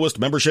our lowest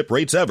membership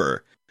rates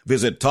ever,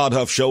 visit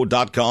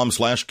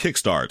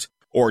toddhuffshow.com/kickstart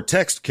or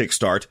text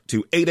kickstart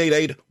to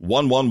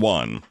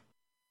 888-111.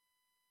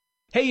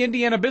 Hey,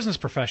 Indiana business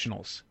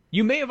professionals.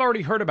 You may have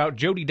already heard about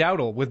Jody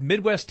Dowdle with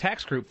Midwest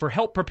Tax Group for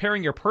help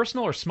preparing your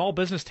personal or small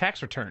business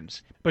tax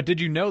returns. But did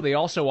you know they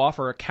also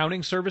offer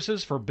accounting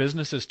services for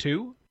businesses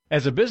too?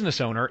 As a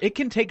business owner, it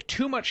can take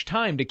too much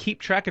time to keep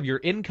track of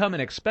your income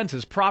and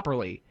expenses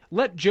properly.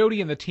 Let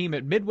Jody and the team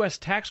at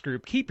Midwest Tax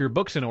Group keep your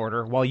books in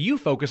order while you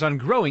focus on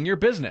growing your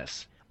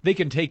business. They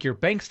can take your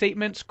bank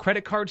statements,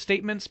 credit card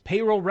statements,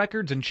 payroll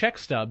records, and check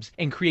stubs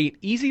and create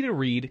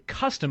easy-to-read,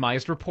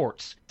 customized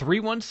reports.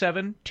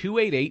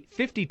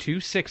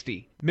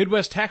 317-288-5260.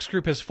 Midwest Tax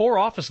Group has 4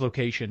 office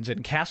locations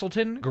in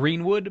Castleton,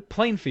 Greenwood,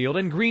 Plainfield,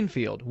 and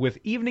Greenfield, with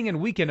evening and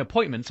weekend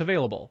appointments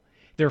available.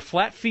 Their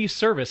flat fee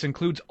service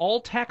includes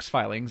all tax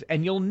filings,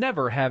 and you'll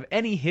never have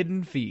any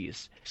hidden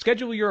fees.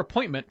 Schedule your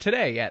appointment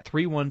today at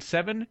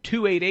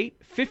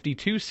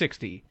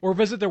 317-288-5260 or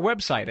visit their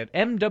website at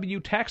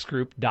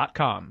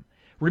mwtaxgroup.com.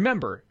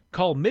 Remember,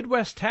 call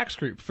Midwest Tax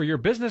Group for your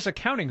business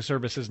accounting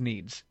services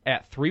needs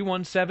at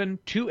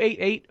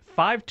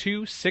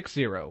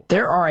 317-288-5260.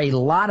 There are a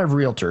lot of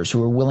realtors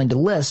who are willing to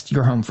list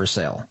your home for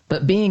sale,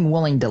 but being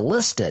willing to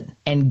list it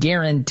and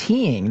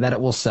guaranteeing that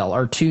it will sell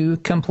are two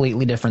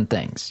completely different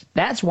things.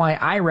 That's why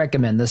I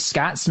recommend the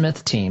Scott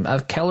Smith team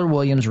of Keller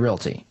Williams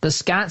Realty. The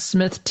Scott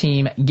Smith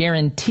team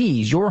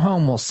guarantees your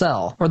home will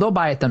sell or they'll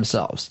buy it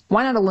themselves.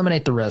 Why not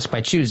eliminate the risk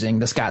by choosing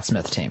the Scott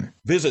Smith team?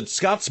 Visit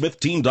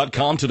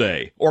scottsmithteam.com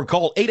today or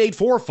call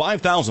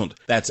 884-5000.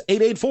 That's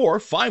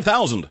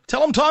 884-5000.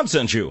 Tell them Todd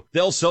sent you.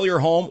 They'll sell your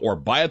home or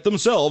buy it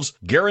themselves,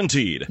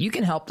 guaranteed. You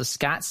can help the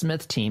Scott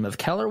Smith team of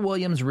Keller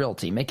Williams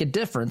Realty make a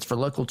difference for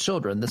local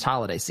children this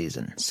holiday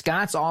season.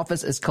 Scott's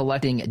office is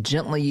collecting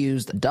gently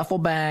used duffel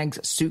bags,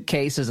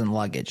 suitcases, and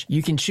luggage.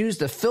 You can choose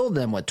to fill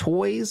them with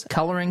toys,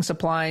 coloring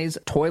supplies,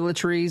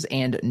 toiletries,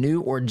 and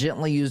new or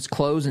gently used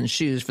clothes and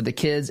shoes for the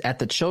kids at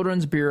the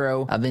Children's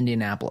Bureau of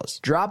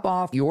Indianapolis. Drop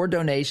off your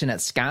donation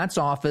at Scott's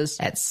office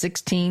at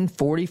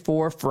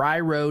 1644 Fry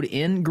Road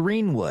in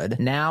Greenwood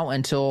now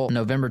until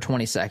November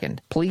 22nd.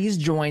 Please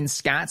join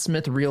Scott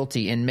Smith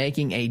Realty in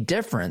making a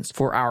difference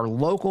for our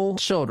local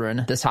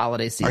children this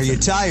holiday season. Are you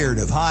tired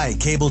of high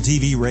cable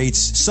TV rates?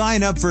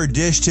 Sign up for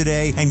Dish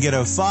today and get a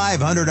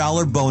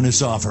 $500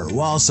 bonus offer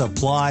while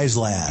supplies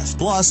last.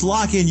 Plus,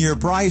 lock in your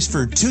price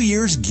for 2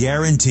 years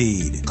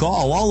guaranteed.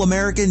 Call All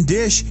American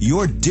Dish,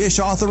 your Dish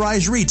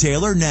authorized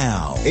retailer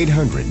now.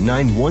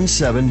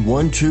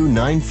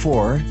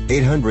 800-917-1294.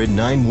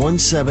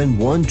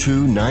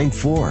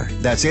 800-917-1294.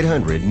 That's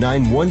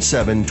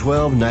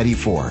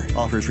 800-917-1294.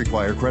 Offers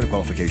require credit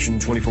qualification,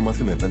 24-month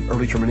commitment,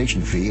 early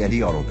termination fee, and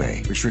e-auto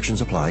pay.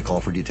 Restrictions apply.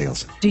 Call for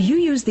details. Do you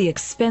use the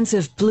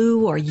expensive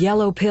blue or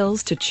yellow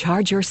pills to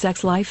charge your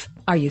sex life?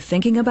 Are you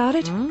thinking about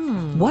it?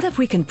 What if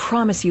we can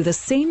promise you the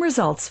same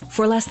results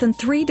for less than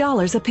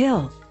 $3 a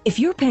pill? If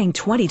you're paying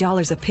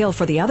 $20 a pill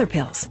for the other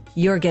pills,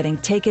 you're getting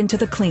taken to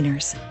the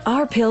cleaners.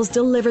 Our pills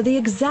deliver the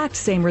exact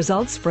same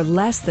results for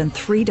less than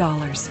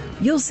 $3.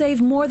 You'll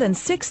save more than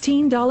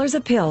 $16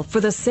 a pill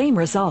for the same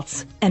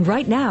results. And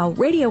right now,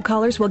 radio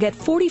callers will get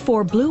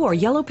 44 blue or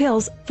yellow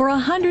pills for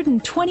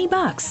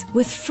 $120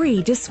 with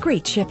free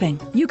discreet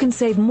shipping. You can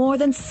save more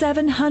than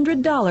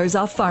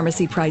 $700 off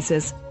pharmacy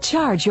prices.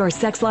 Charge your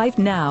sex life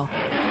now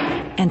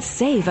and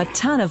save a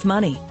ton of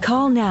money.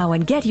 Call now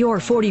and get your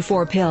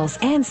 44 pills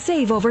and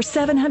save over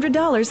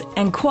 $700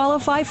 and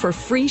qualify for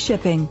free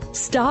shipping.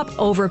 Stop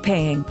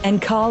overpaying and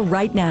call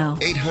right now.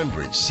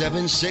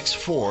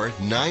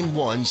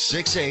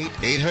 800-764-9168.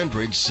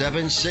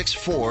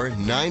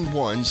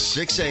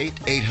 800-764-9168.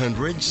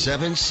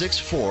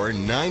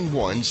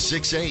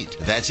 800-764-9168.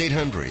 That's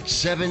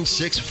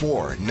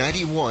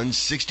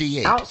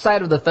 800-764-9168.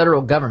 Outside of the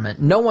federal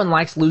government, no one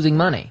likes losing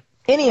money.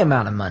 Any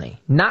amount of money,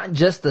 not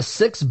just the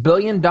 $6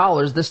 billion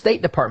the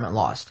State Department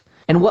lost.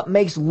 And what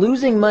makes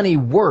losing money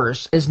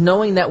worse is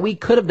knowing that we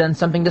could have done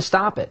something to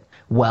stop it.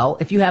 Well,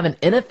 if you have an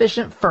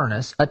inefficient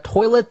furnace, a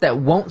toilet that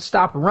won't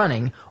stop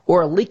running,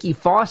 or a leaky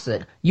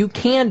faucet, you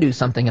can do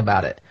something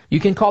about it. You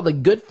can call the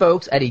good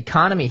folks at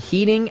Economy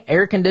Heating,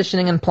 Air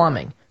Conditioning, and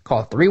Plumbing.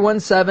 Call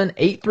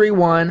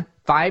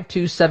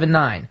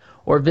 317-831-5279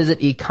 or visit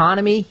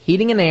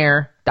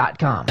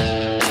economyheatingandair.com.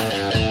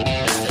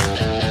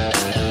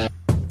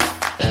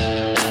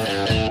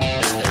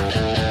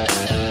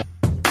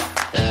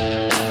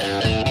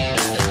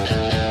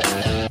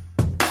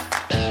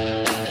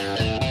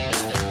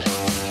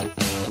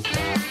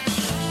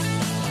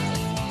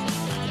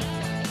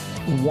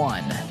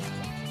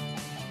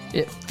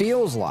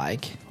 feels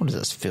like, what does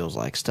this feels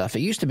like stuff?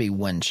 It used to be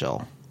wind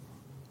chill.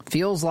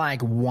 Feels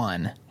like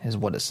 1 is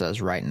what it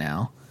says right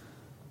now.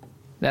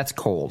 That's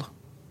cold.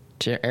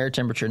 Air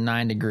temperature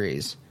 9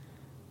 degrees.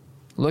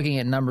 Looking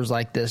at numbers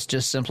like this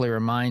just simply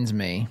reminds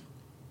me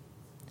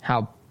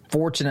how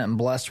fortunate and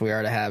blessed we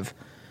are to have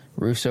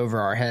roofs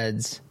over our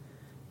heads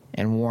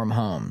and warm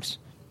homes.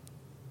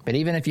 But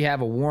even if you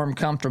have a warm,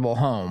 comfortable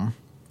home,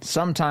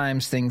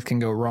 sometimes things can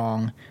go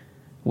wrong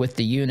with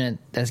the unit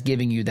that's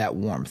giving you that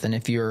warmth. And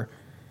if you're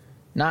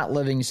not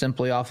living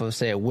simply off of,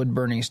 say, a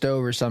wood-burning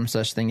stove or some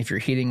such thing, if you're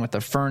heating with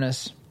a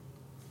furnace,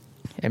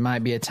 it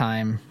might be a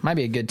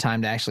good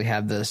time to actually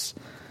have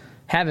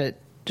it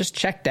just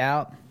checked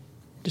out,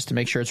 just to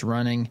make sure it's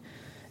running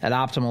at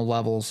optimal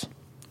levels.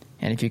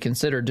 And if you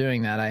consider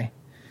doing that, I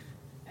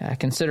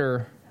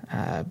consider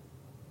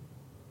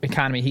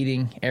economy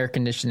heating, air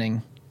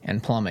conditioning,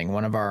 and plumbing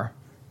one of our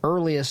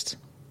earliest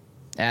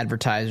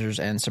advertisers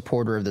and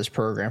supporter of this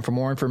program. For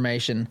more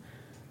information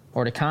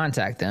or to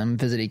contact them,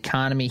 visit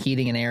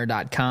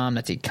economyheatingandair.com.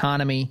 That's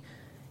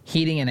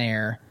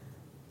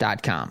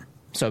economyheatingandair.com.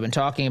 So I've been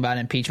talking about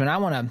impeachment. I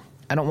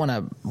don't want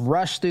to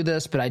rush through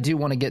this, but I do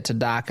want to get to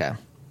DACA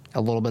a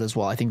little bit as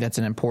well. I think that's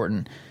an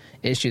important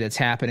issue that's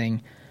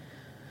happening.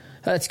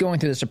 It's going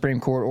through the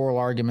Supreme Court. Oral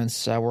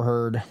arguments were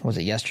heard, was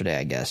it yesterday,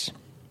 I guess.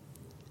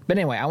 But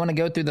anyway, I want to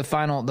go through the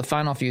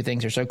final few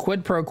things here. So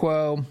quid pro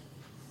quo,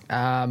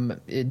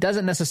 it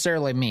doesn't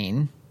necessarily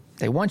mean,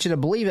 they want you to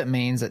believe it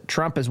means that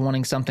Trump is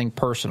wanting something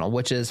personal,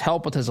 which is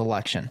help with his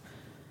election.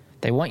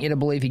 They want you to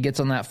believe he gets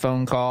on that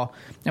phone call.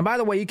 And by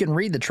the way, you can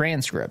read the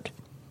transcript.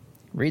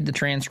 Read the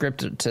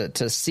transcript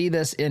to see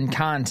this in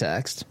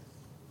context,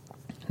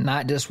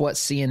 not just what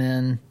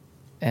CNN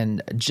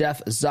and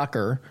Jeff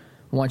Zucker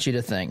want you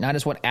to think, not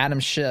just what Adam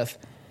Schiff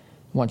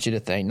wants you to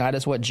think, not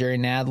just what Jerry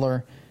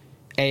Nadler,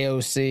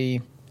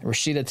 AOC,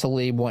 Rashida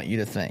Tlaib want you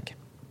to think.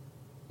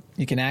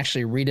 You can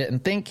actually read it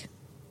and think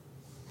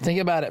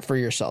about it for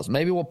yourselves.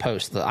 Maybe we'll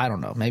post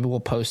maybe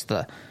we'll post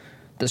the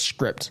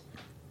script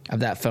of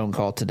that phone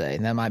call today.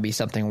 That might be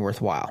something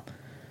worthwhile.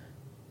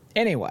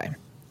 Anyway,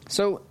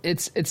 so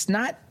it's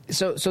not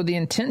so the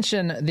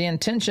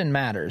intention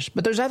matters,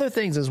 but there's other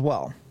things as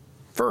well.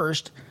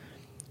 First,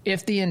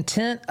 if the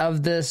intent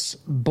of this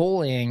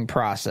bullying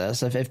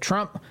process, if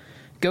Trump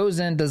goes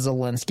into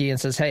Zelensky and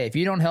says, hey, if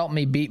you don't help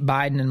me beat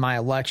Biden in my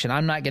election,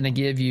 I'm not going to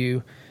give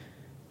you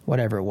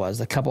whatever it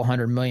was, a couple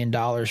 $100 million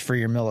for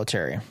your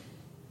military,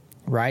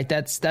 right?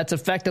 That's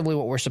effectively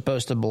what we're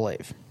supposed to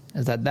believe,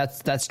 is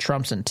that's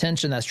Trump's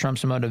intention, that's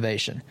Trump's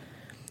motivation.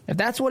 If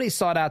that's what he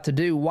sought out to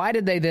do, why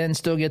did they then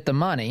still get the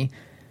money,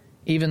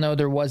 even though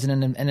there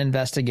wasn't an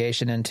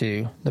investigation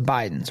into the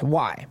Bidens?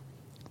 Why?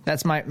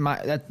 That's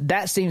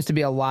that seems to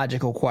be a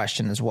logical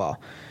question as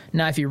well.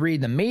 Now, if you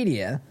read the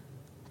media,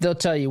 they'll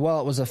tell you, well,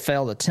 it was a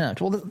failed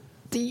attempt. Well,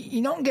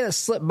 you don't get to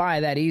slip by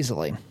that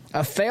easily.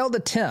 A failed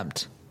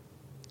attempt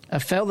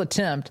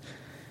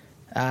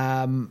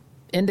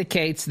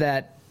indicates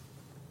that,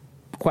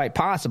 quite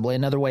possibly,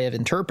 another way of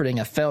interpreting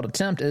a failed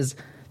attempt is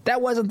that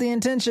wasn't the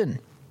intention.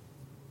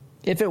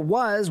 If it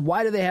was,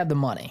 why do they have the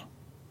money,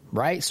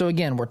 right? So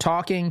again, we're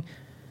talking,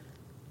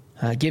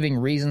 giving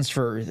reasons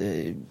for,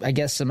 I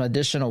guess, some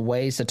additional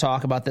ways to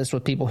talk about this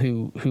with people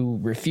who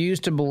refuse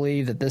to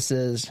believe that this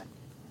is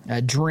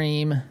a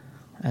dream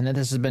and that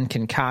this has been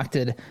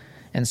concocted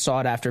and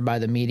sought after by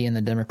the media and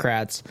the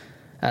Democrats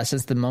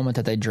since the moment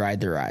that they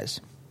dried their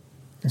eyes.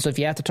 And so if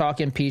you have to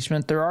talk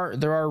impeachment, there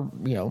are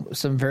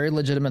some very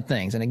legitimate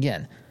things. And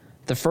again,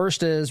 the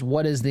first is,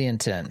 what is the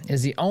intent?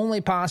 Is the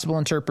only possible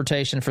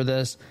interpretation for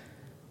this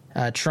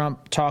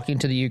Trump talking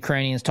to the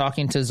Ukrainians,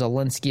 talking to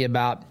Zelensky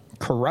about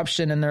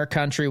corruption in their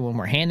country when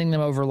we're handing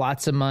them over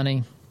lots of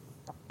money,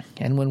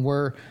 and when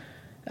we're,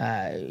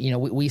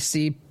 we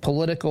see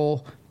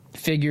political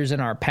figures in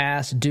our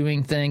past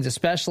doing things,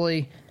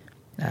 especially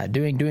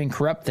doing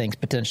corrupt things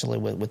potentially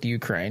with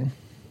Ukraine.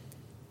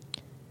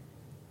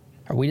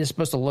 Are we just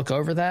supposed to look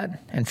over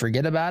that and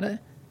forget about it?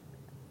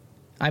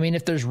 I mean,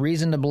 if there's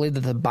reason to believe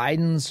that the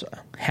Bidens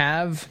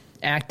have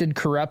acted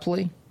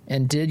corruptly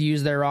and did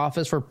use their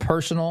office for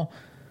personal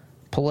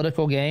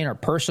political gain or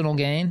personal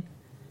gain,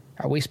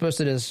 are we supposed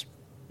to just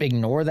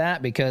ignore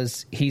that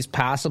because he's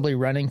possibly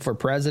running for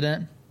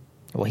president?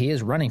 Well, he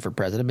is running for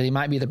president, but he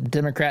might be the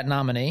Democrat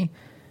nominee.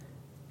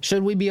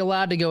 Should we be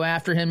allowed to go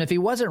after him if he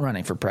wasn't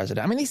running for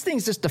president? I mean, these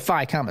things just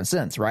defy common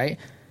sense, right?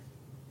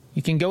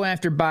 You can go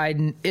after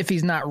Biden if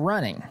he's not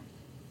running.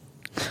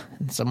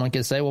 And someone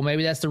could say, well,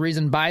 maybe that's the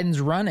reason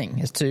Biden's running,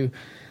 is to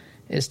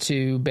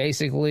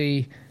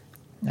basically,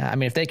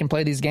 if they can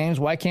play these games,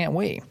 why can't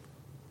we?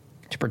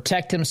 To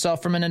protect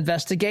himself from an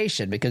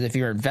investigation, because if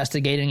you're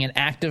investigating an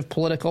active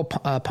political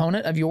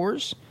opponent of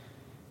yours,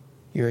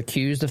 you're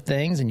accused of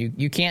things and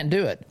you can't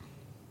do it.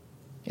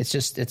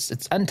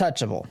 It's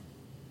untouchable,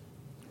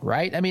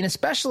 right? I mean,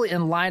 especially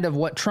in light of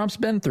what Trump's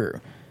been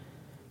through,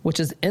 which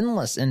is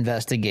endless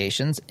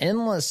investigations, an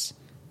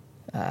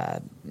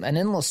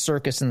endless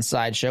circus and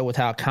sideshow with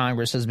how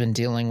Congress has been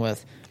dealing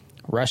with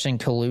Russian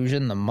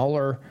collusion, the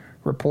Mueller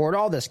report,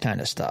 all this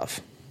kind of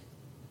stuff.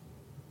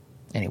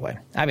 Anyway,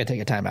 I'm going to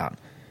take a time out.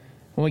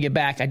 When we get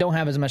back, I don't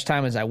have as much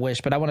time as I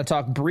wish, but I want to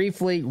talk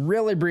briefly,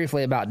 really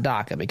briefly about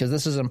DACA because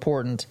this is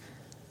important.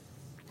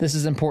 This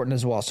is important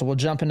as well. So we'll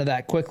jump into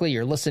that quickly.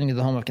 You're listening to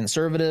the Home of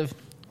Conservative,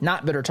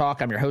 Not Bitter Talk.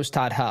 I'm your host,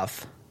 Todd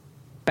Huff.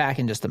 Back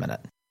in just a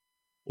minute.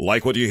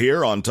 Like what you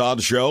hear on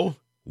Todd's show?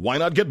 Why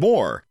not get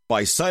more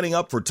by signing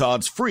up for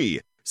Todd's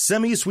free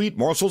Semi-Sweet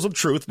Morsels of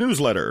Truth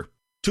newsletter?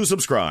 To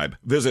subscribe,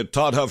 visit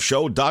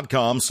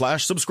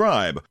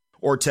toddhuffshow.com/subscribe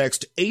or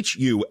text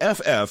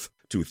HUFF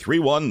to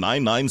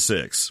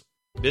 31996.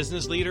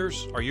 Business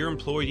leaders, are your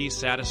employees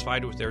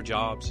satisfied with their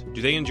jobs?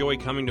 Do they enjoy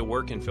coming to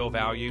work and feel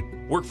valued?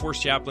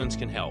 Workforce Chaplains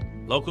can help.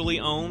 Locally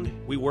owned,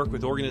 we work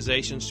with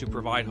organizations to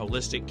provide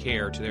holistic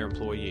care to their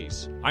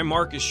employees. I'm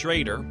Marcus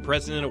Schrader,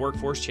 president of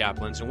Workforce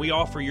Chaplains, and we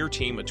offer your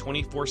team a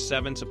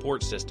 24/7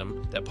 support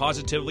system that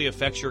positively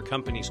affects your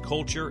company's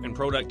culture and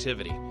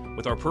productivity.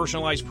 With our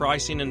personalized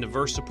pricing and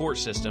diverse support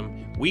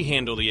system, we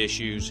handle the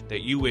issues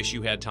that you wish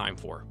you had time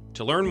for.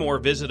 To learn more,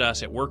 visit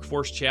us at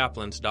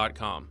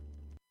workforcechaplains.com.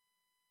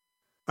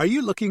 Are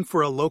you looking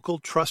for a local,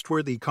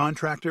 trustworthy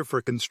contractor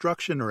for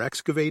construction or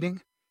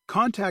excavating?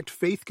 Contact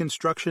Faith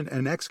Construction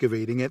and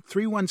Excavating at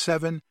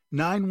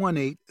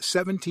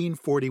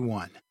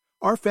 317-918-1741.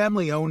 Our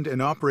family-owned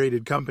and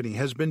operated company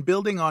has been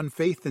building on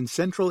faith in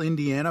central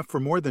Indiana for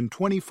more than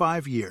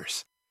 25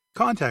 years.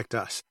 Contact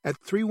us at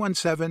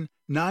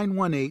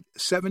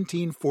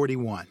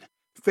 317-918-1741.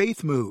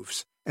 Faith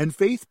moves, and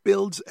faith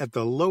builds at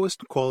the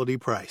lowest quality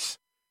price.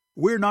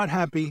 We're not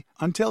happy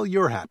until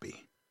you're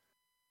happy.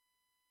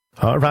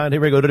 All right, here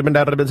we go.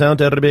 $100 down,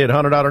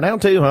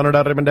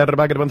 $200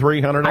 back at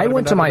 $300. I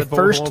went to my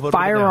first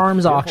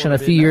firearms auction a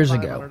few years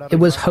ago. It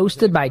was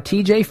hosted by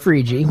TJ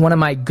Freegee, one of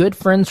my good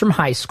friends from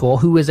high school,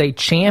 who is a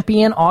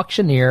champion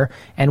auctioneer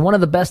and one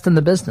of the best in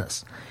the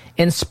business.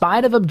 In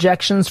spite of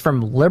objections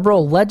from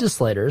liberal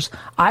legislators,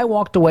 I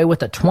walked away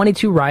with a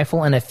 .22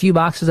 rifle and a few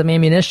boxes of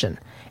ammunition.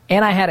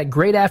 And I had a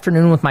great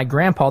afternoon with my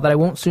grandpa that I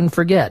won't soon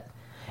forget.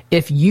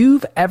 If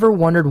you've ever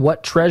wondered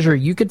what treasure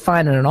you could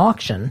find in an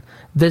auction,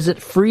 visit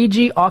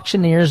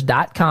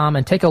FreegeeAuctioneers.com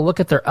and take a look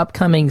at their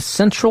upcoming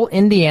Central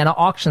Indiana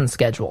auction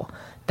schedule.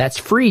 That's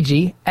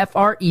Freegee,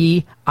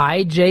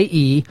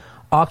 F-R-E-I-J-E,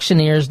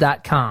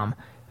 auctioneers.com.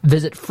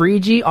 Visit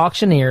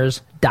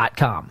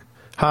FreegeeAuctioneers.com.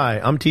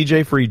 Hi, I'm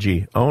TJ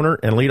Freegee, owner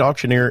and lead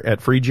auctioneer at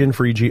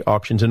Freegee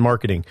Auctions and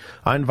Marketing.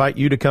 I invite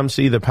you to come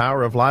see the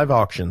power of live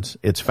auctions.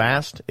 It's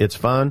fast, it's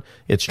fun,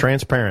 it's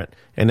transparent,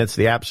 and it's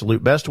the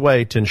absolute best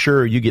way to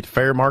ensure you get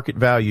fair market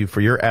value for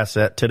your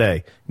asset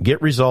today.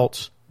 Get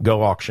results,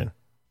 go auction.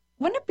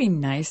 Wouldn't it be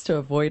nice to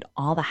avoid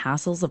all the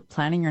hassles of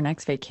planning your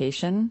next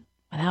vacation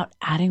without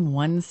adding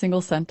 1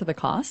 single cent to the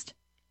cost?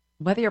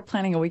 Whether you're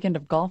planning a weekend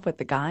of golf with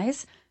the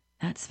guys,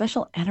 that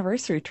special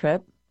anniversary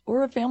trip,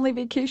 or a family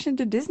vacation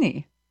to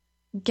Disney,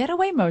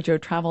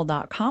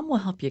 GetawayMojoTravel.com will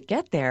help you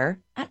get there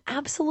at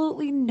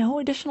absolutely no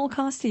additional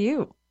cost to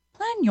you.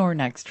 Plan your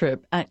next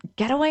trip at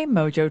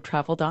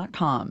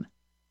GetawayMojoTravel.com.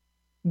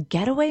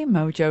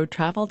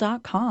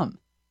 GetawayMojoTravel.com.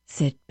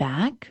 Sit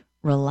back,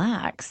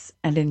 relax,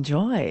 and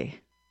enjoy.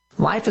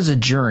 Life is a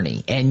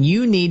journey, and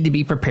you need to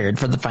be prepared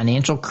for the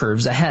financial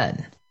curves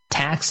ahead.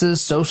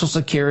 Taxes, Social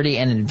Security,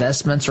 and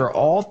investments are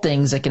all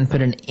things that can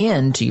put an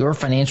end to your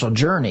financial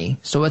journey,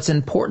 so it's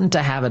important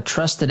to have a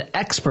trusted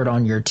expert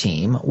on your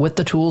team with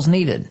the tools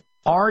needed.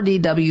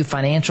 RDW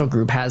Financial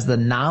Group has the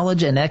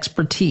knowledge and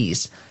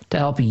expertise to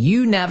help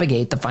you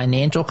navigate the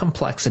financial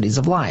complexities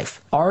of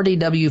life.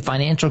 RDW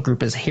Financial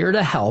Group is here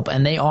to help,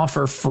 and they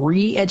offer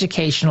free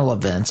educational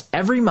events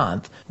every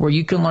month where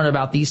you can learn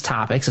about these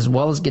topics as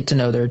well as get to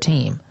know their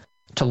team.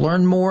 To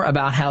learn more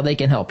about how they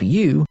can help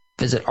you,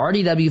 visit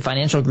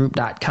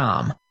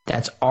rdwfinancialgroup.com.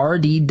 That's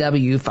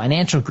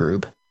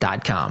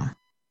rdwfinancialgroup.com.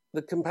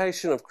 The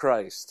compassion of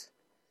Christ.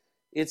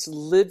 It's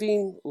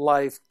living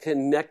life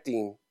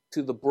connecting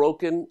to the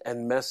broken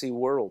and messy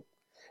world.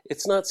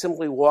 It's not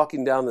simply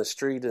walking down the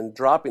street and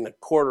dropping a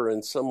quarter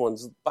in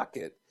someone's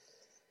bucket.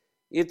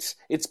 It's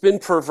been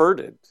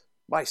perverted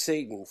by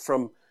Satan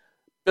from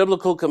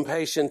biblical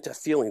compassion to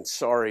feeling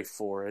sorry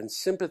for, and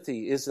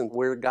sympathy isn't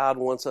where God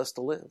wants us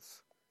to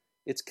live.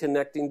 It's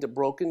connecting to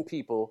broken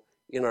people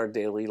in our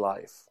daily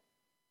life.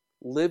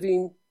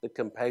 Living the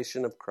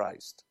compassion of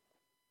Christ.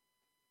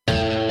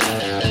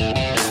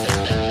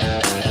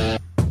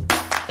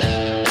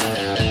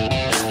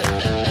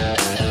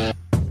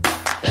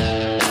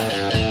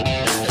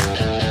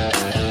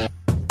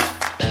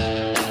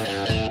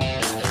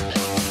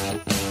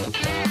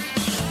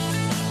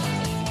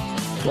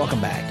 Welcome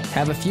back.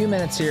 Have a few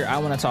minutes here. I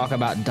want to talk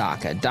about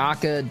DACA.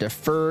 DACA,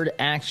 Deferred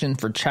Action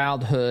for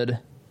Childhood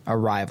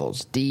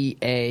Arrivals,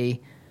 DACA.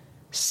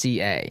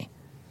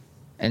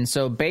 And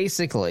so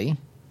basically,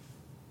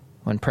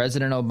 when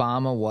President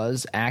Obama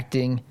was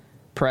acting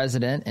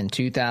president in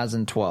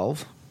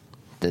 2012,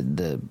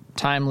 the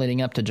time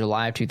leading up to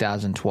July of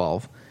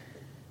 2012,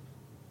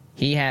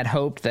 he had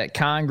hoped that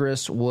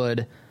Congress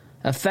would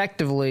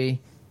effectively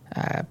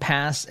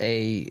pass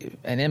an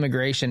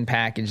immigration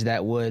package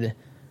that would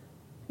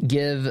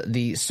give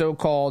the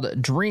so-called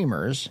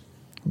dreamers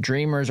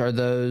Dreamers are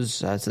those,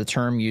 that's the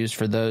term used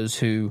for those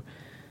who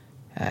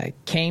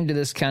came to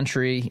this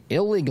country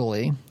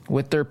illegally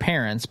with their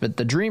parents, but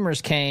the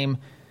dreamers came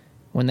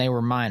when they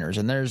were minors.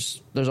 And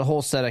there's a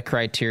whole set of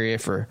criteria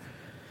for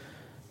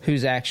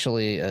who's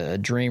actually a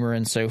dreamer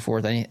and so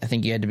forth. I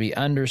think you had to be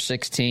under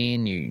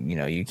 16.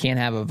 You can't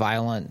have a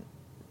violent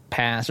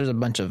past. There's a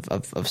bunch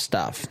of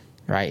stuff,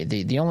 right?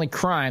 The only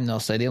crime, they'll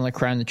say, the only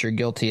crime that you're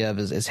guilty of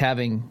is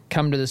having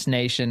come to this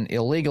nation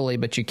illegally,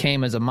 but you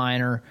came as a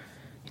minor.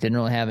 You didn't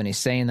really have any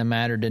say in the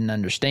matter, didn't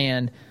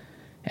understand,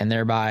 and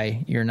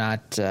thereby you're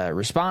not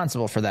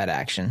responsible for that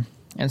action.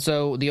 And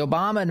so the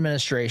Obama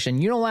administration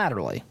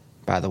unilaterally,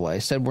 by the way,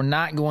 said we're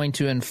not going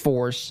to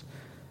enforce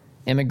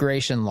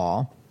immigration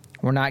law.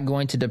 We're not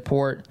going to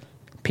deport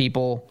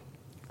people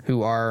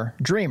who are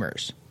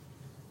dreamers,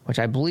 which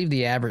I believe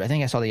I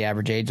think I saw the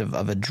average age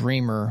of a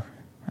dreamer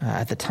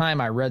at the time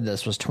I read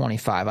this was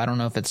 25. I don't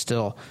know if it's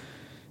still,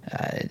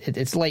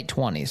 it's late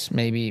 20s,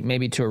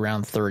 maybe to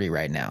around 30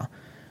 right now.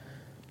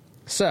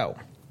 So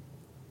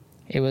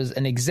it was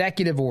an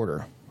executive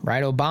order,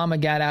 right? Obama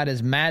got out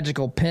his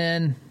magical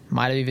pen,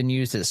 might have even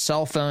used his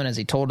cell phone, as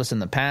he told us in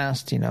the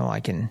past.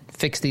 I can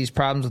fix these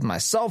problems with my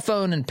cell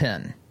phone and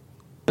pen.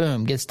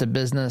 Boom, gets to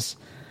business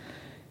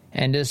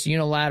and just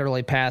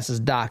unilaterally passes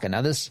DACA.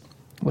 Now, this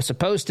was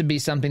supposed to be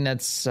something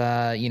that's,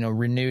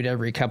 renewed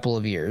every couple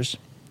of years.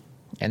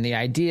 And the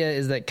idea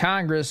is that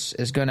Congress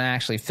is going to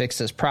actually fix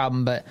this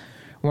problem, but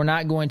we're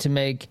not going to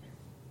make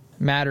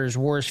matters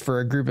worse for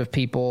a group of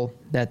people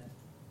that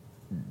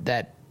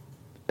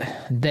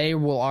they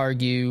will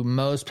argue,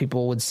 most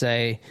people would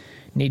say,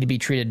 need to be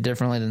treated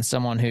differently than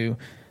someone who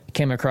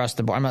came across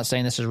the border. I'm not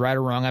saying this is right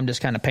or wrong. I'm just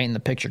kind of painting the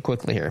picture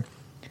quickly here.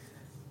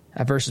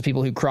 Versus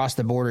people who cross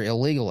the border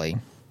illegally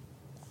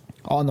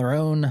on their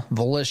own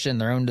volition,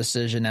 their own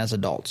decision as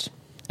adults.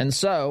 And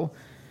so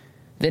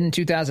then in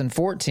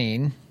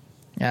 2014,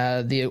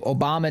 the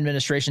Obama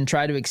administration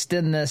tried to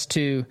extend this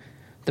to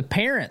the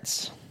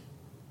parents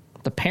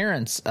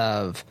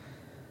of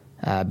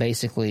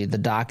basically the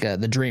DACA,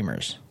 the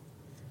dreamers.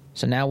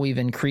 So now we've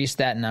increased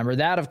that number.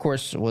 That, of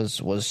course,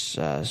 was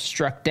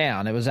struck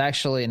down. It was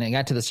actually, and it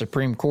got to the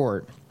Supreme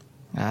Court,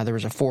 there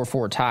was a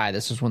 4-4 tie.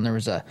 This is when there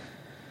was a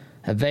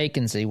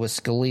vacancy with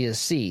Scalia's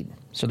seat.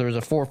 So there was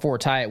a 4-4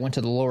 tie. It went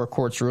to the lower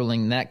court's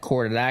ruling. That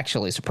court had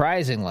actually,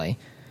 surprisingly,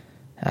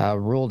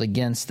 ruled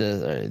against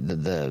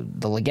the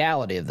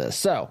legality of this.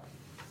 So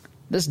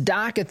this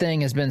DACA thing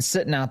has been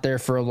sitting out there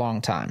for a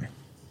long time.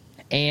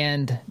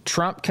 And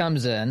Trump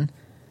comes in,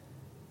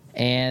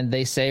 and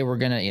they say we're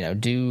going to,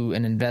 do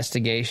an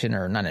investigation,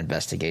 or not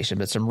investigation,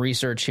 but some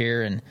research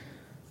here and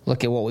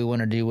look at what we want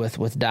to do with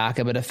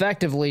DACA. But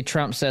effectively,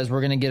 Trump says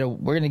we're going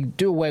to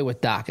do away with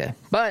DACA.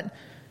 But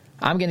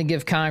I'm going to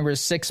give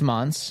Congress 6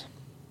 months.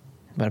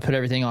 I'm going to put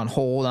everything on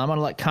hold. I'm going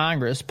to let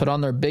Congress put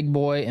on their big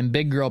boy and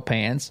big girl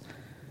pants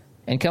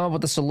and come up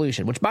with a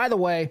solution, which, by the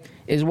way,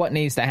 is what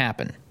needs to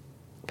happen.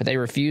 But they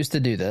refuse to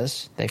do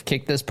this. They've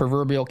kicked this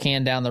proverbial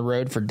can down the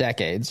road for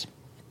decades.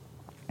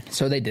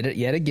 So they did it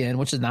yet again,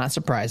 which is not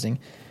surprising.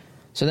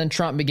 So then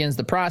Trump begins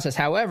the process.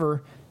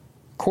 However,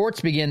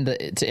 courts begin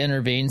to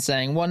intervene,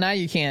 saying, well, now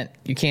you can't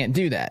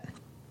do that.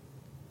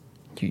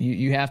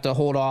 You have to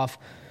hold off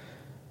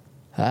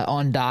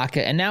on DACA.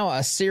 And now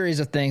a series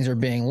of things are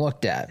being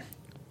looked at.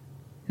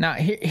 Now,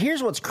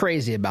 here's what's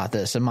crazy about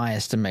this, in my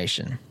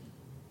estimation.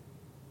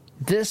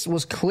 This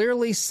was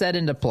clearly set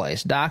into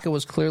place. DACA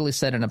was clearly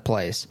set into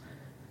place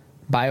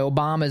by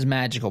Obama's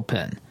magical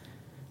pen.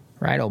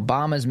 Right?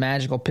 Obama's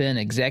magical pen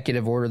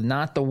executive order,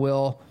 not the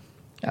will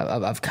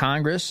of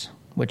Congress,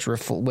 which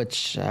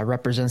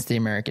represents the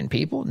American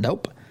people.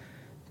 Nope.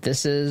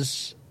 This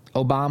is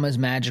Obama's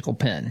magical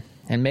pen.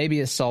 And maybe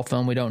his cell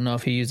phone. We don't know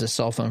if he used a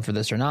cell phone for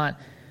this or not.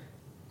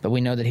 But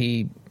we know that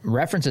he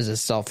references his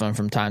cell phone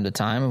from time to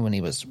time when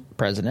he was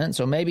president.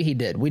 So maybe he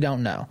did. We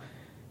don't know.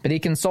 But he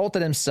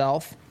consulted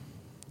himself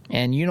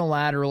and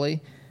unilaterally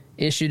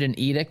issued an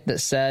edict that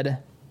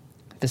said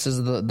this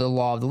is the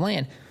law of the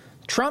land.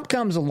 Trump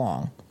comes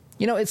along.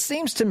 It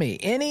seems to me,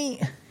 I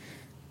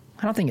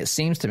don't think it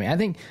seems to me. I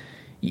think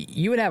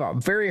you would have a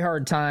very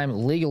hard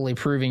time legally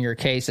proving your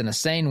case in a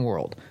sane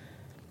world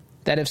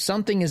that if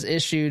something is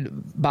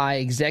issued by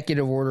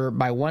executive order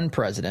by one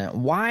president,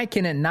 why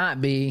can it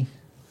not be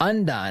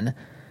undone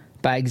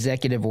by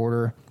executive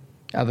order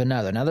of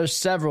another? Now, there's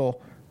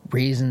several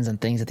reasons and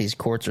things that these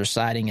courts are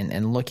citing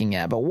and looking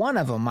at, but one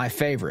of them, my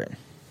favorite,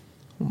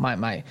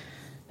 one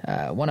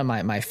of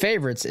my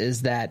favorites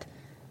is that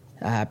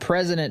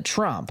President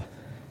Trump's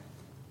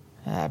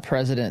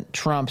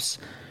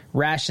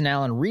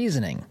rationale and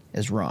reasoning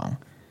is wrong.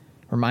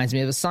 Reminds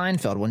me of a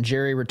Seinfeld when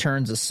Jerry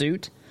returns a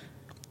suit.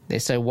 They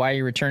say, why are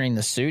you returning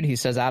the suit? He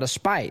says, out of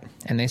spite.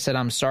 And they said,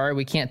 I'm sorry,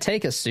 we can't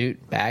take a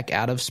suit back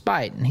out of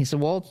spite. And he said,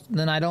 well,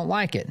 then I don't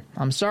like it.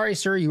 I'm sorry,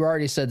 sir, you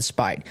already said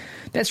spite.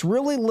 That's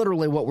really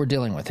literally what we're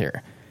dealing with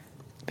here.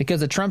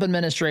 Because the Trump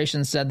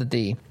administration said that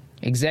the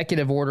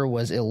executive order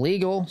was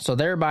illegal, so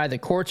thereby the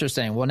courts are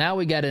saying, well, now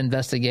we got to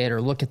investigate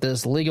or look at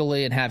this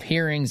legally and have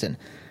hearings and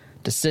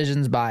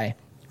decisions by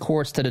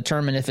courts to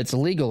determine if it's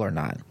legal or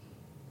not.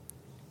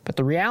 But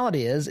the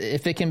reality is,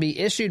 if it can be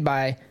issued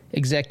by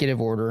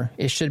executive order,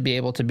 it should be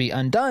able to be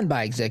undone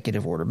by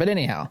executive order. But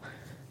anyhow,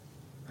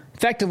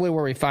 effectively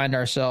where we find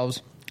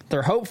ourselves,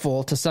 they're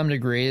hopeful to some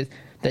degree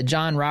that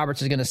John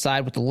Roberts is going to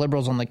side with the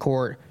liberals on the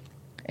court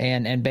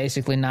and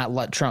basically not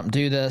let Trump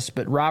do this.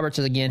 But Roberts,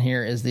 again,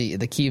 here is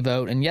the key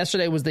vote. And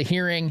yesterday was the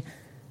hearing,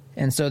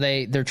 and so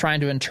they're trying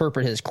to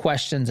interpret his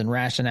questions and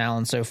rationale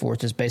and so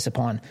forth just based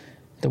upon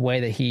the way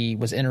that he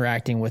was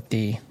interacting with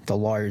the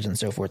lawyers and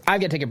so forth.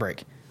 I've got to take a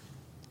break.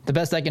 The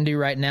best I can do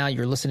right now,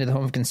 you're listening to the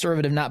Home of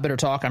Conservative, Not Bitter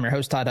Talk. I'm your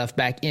host, Todd Huff,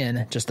 back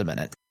in just a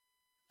minute.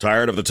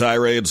 Tired of the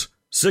tirades?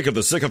 Sick of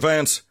the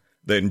sycophants?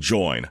 Then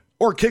join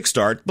or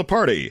kickstart the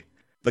party.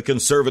 The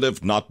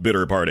Conservative Not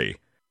Bitter Party.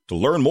 To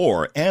learn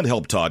more and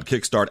help Todd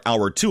kickstart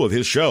Hour 2 of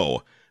his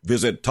show,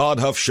 visit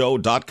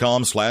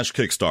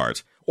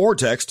toddhuffshow.com/kickstart or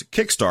text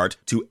kickstart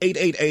to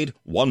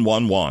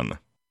 888-111.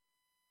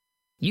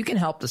 You can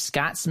help the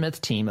Scott Smith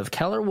team of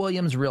Keller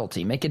Williams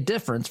Realty make a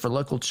difference for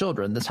local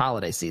children this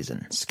holiday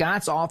season.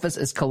 Scott's office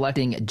is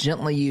collecting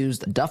gently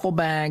used duffel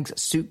bags,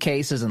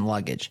 suitcases, and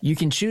luggage. You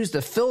can choose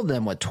to fill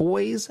them with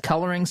toys,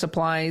 coloring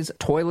supplies,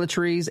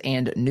 toiletries,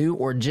 and new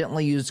or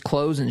gently used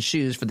clothes and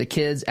shoes for the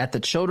kids at the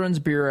Children's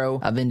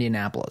Bureau of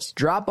Indianapolis.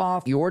 Drop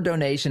off your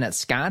donation at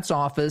Scott's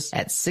office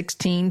at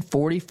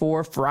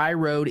 1644 Fry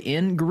Road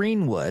in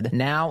Greenwood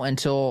now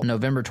until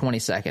November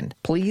 22nd.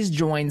 Please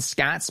join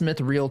Scott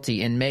Smith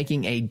Realty in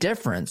making a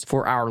difference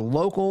for our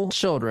local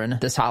children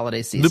this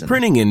holiday season. The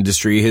printing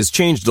industry has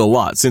changed a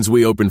lot since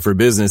we opened for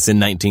business in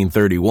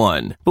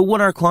 1931, but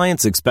what our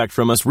clients expect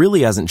from us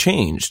really hasn't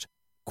changed.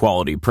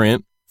 Quality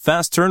print,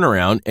 fast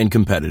turnaround, and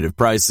competitive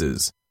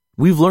prices.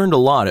 We've learned a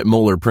lot at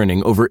Moeller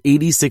Printing over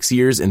 86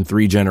 years and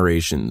 3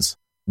 generations.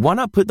 Why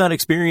not put that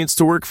experience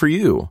to work for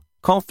you?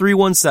 Call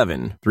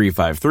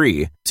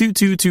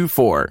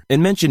 317-353-2224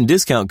 and mention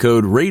discount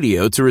code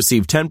RADIO to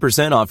receive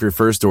 10% off your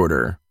first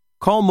order.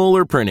 Call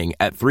Moeller Printing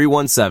at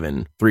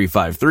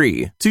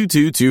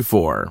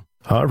 317-353-2224.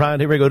 All right,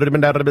 here we go.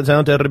 $100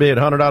 down,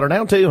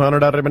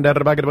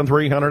 $200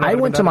 $300. I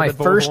went to my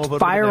first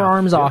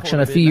firearms auction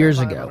a few years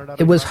ago.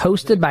 It was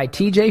hosted by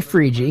TJ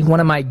Freegee, one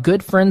of my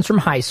good friends from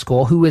high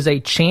school, who is a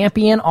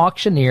champion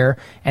auctioneer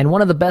and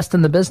one of the best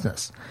in the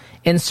business.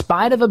 In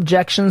spite of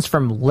objections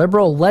from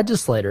liberal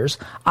legislators,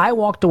 I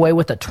walked away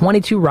with a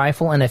 .22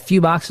 rifle and a few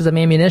boxes of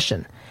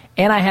ammunition.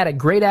 And I had a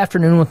great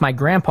afternoon with my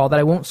grandpa that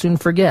I won't soon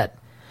forget.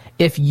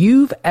 If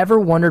you've ever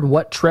wondered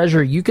what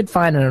treasure you could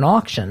find in an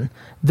auction,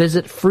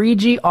 visit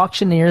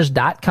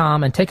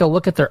FreegeeAuctioneers.com and take a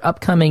look at their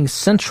upcoming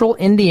Central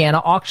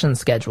Indiana auction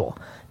schedule.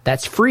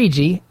 That's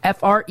Freegee,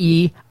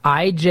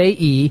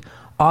 F-R-E-I-J-E,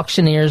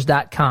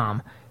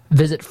 auctioneers.com.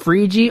 Visit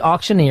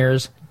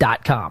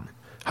FreegeeAuctioneers.com.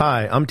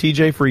 Hi, I'm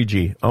TJ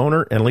Freegee,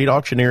 owner and lead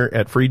auctioneer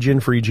at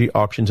Freegee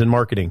Auctions and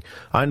Marketing.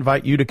 I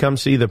invite you to come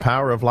see the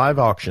power of live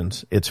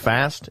auctions. It's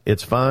fast,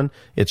 it's fun,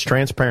 it's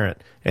transparent,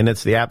 and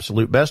it's the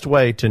absolute best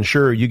way to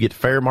ensure you get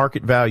fair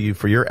market value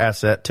for your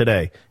asset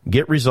today.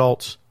 Get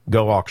results,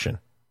 go auction.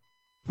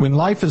 When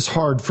life is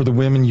hard for the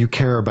women you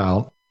care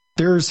about,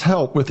 there is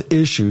help with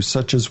issues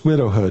such as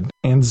widowhood,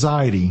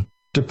 anxiety,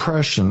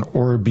 depression,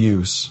 or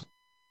abuse.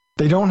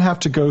 They don't have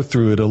to go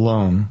through it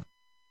alone.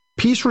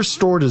 Peace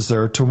Restored is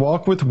there to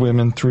walk with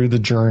women through the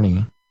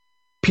journey.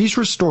 Peace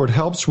Restored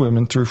helps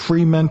women through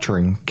free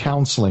mentoring,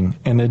 counseling,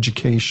 and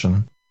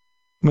education.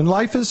 When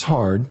life is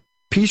hard,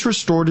 Peace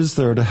Restored is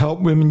there to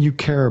help women you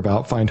care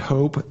about find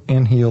hope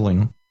and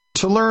healing.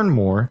 To learn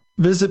more,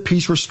 visit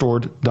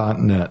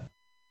peacerestored.net.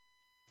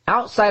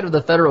 Outside of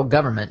the federal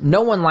government,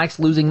 no one likes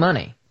losing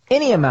money.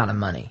 Any amount of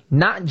money,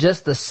 not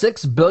just the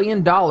 $6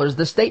 billion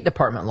the State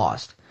Department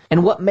lost.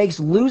 And what makes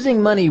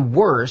losing money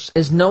worse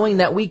is knowing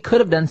that we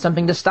could have done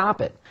something to stop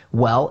it.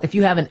 Well, if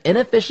you have an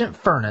inefficient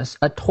furnace,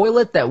 a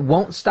toilet that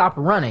won't stop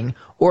running,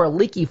 or a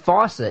leaky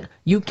faucet,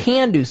 you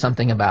can do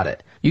something about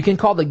it. You can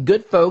call the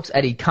good folks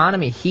at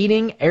Economy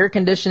Heating, Air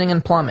Conditioning,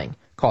 and Plumbing.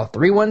 Call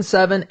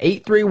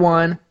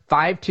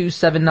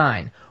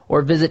 317-831-5279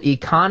 or visit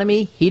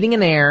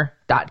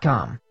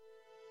economyheatingandair.com.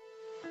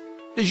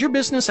 Does your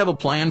business have a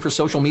plan for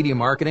social media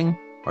marketing?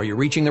 Are you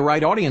reaching the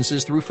right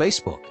audiences through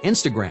Facebook,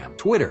 Instagram,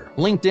 Twitter,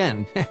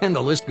 LinkedIn, and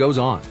the list goes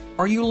on?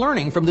 Are you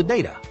learning from the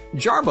data?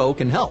 Jarbo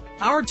can help.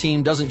 Our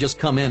team doesn't just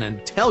come in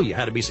and tell you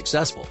how to be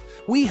successful.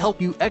 We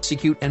help you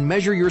execute and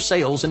measure your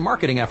sales and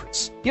marketing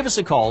efforts. Give us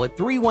a call at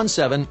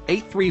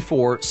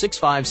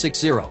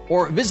 317-834-6560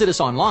 or visit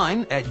us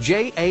online at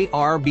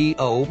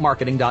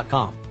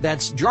jarbomarketing.com.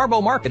 That's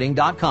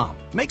jarbomarketing.com.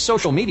 Make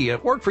social media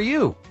work for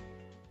you.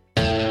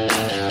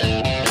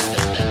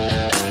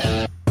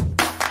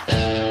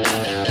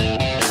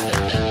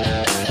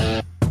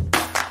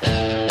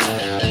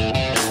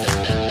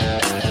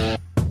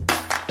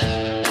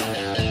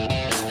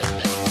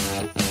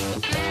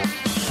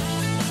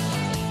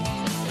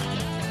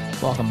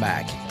 Welcome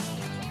back.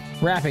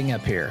 Wrapping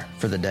up here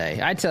for the day.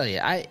 I tell you,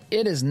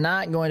 it is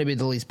not going to be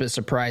the least bit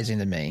surprising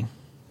to me.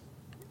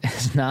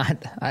 It's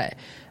not.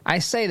 I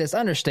say this,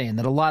 understand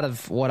that a lot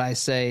of what I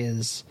say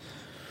is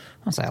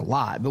don't say a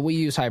lot, but we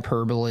use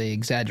hyperbole,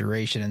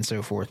 exaggeration, and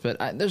so forth.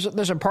 But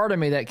there's a part of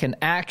me that can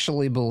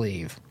actually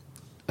believe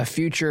a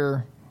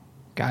future,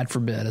 God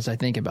forbid, as I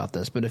think about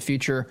this, but a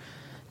future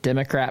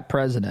Democrat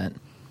president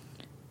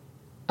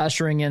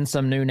ushering in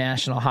some new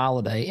national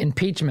holiday,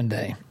 Impeachment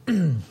Day.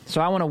 So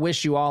I want to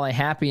wish you all a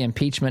happy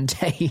Impeachment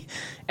Day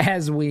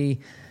as we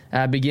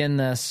begin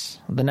the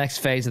next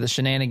phase of the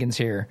shenanigans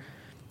here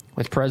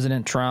with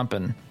President Trump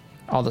and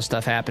all the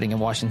stuff happening in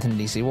Washington,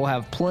 D.C. We'll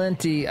have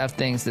plenty of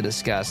things to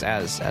discuss,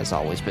 as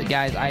always. But,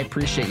 guys, I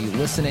appreciate you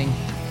listening.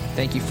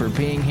 Thank you for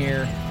being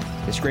here.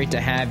 It's great to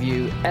have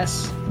you.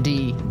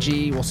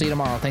 SDG. We'll see you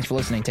tomorrow. Thanks for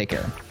listening. Take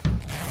care.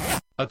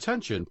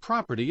 Attention,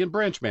 property and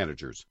branch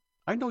managers.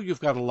 I know you've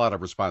got a lot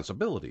of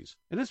responsibilities,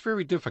 and it's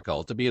very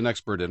difficult to be an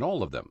expert in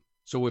all of them.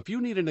 So if you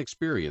need an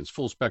experienced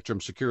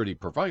full-spectrum security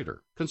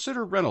provider,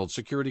 consider Reynolds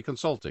Security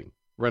Consulting.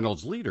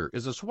 Reynolds Leader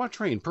is a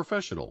SWAT-trained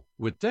professional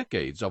with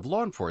decades of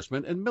law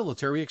enforcement and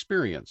military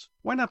experience.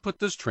 Why not put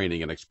this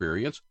training and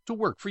experience to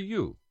work for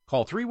you?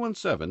 Call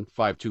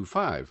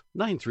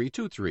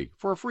 317-525-9323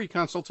 for a free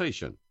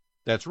consultation.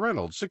 That's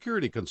Reynolds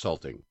Security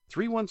Consulting,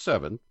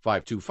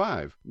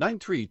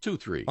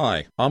 317-525-9323.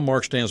 Hi, I'm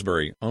Mark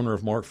Stansberry, owner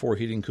of Mark IV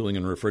Heating, Cooling,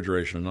 and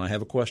Refrigeration, and I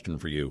have a question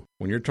for you.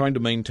 When you're trying to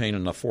maintain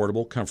an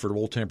affordable,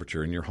 comfortable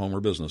temperature in your home or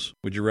business,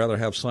 would you rather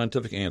have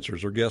scientific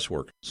answers or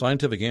guesswork?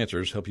 Scientific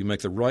answers help you make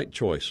the right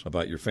choice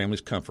about your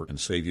family's comfort and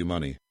save you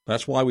money.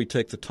 That's why we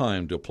take the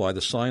time to apply the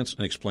science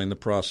and explain the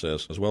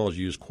process, as well as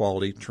use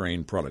quality,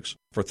 trained products.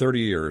 For 30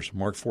 years,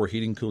 Mark IV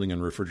Heating, Cooling,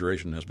 and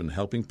Refrigeration has been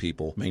helping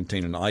people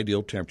maintain an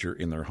ideal temperature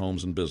in their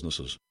homes and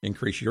businesses.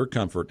 Increase your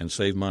comfort and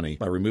save money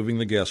by removing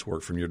the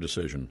guesswork from your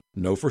decision.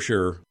 Know for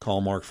sure, call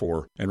Mark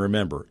IV, and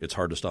remember, it's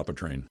hard to stop a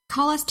train.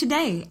 Call us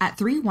today at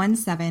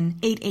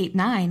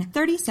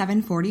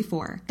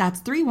 317-889-3744.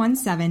 That's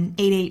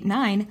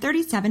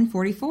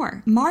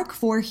 317-889-3744. Mark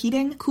IV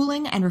Heating,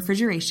 Cooling, and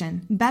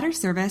Refrigeration. Better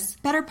service,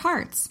 better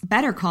parts.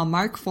 Better call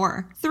Mark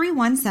IV.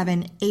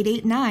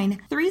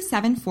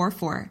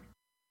 317-889-3744.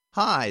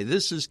 Hi,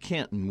 this is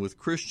Kenton with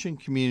Christian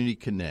Community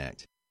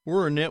Connect.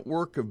 We're a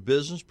network of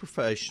business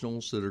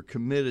professionals that are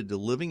committed to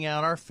living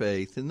out our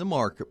faith in the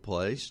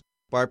marketplace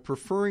by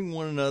preferring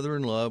one another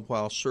in love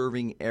while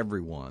serving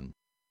everyone.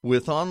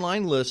 With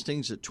online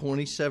listings at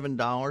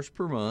 $27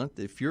 per month,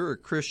 if you're a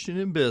Christian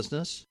in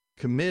business,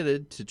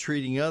 committed to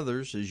treating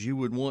others as you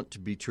would want to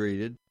be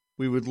treated,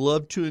 we would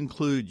love to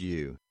include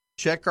you.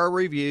 Check our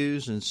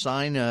reviews and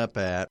sign up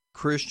at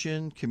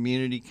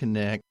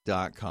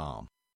ChristianCommunityConnect.com.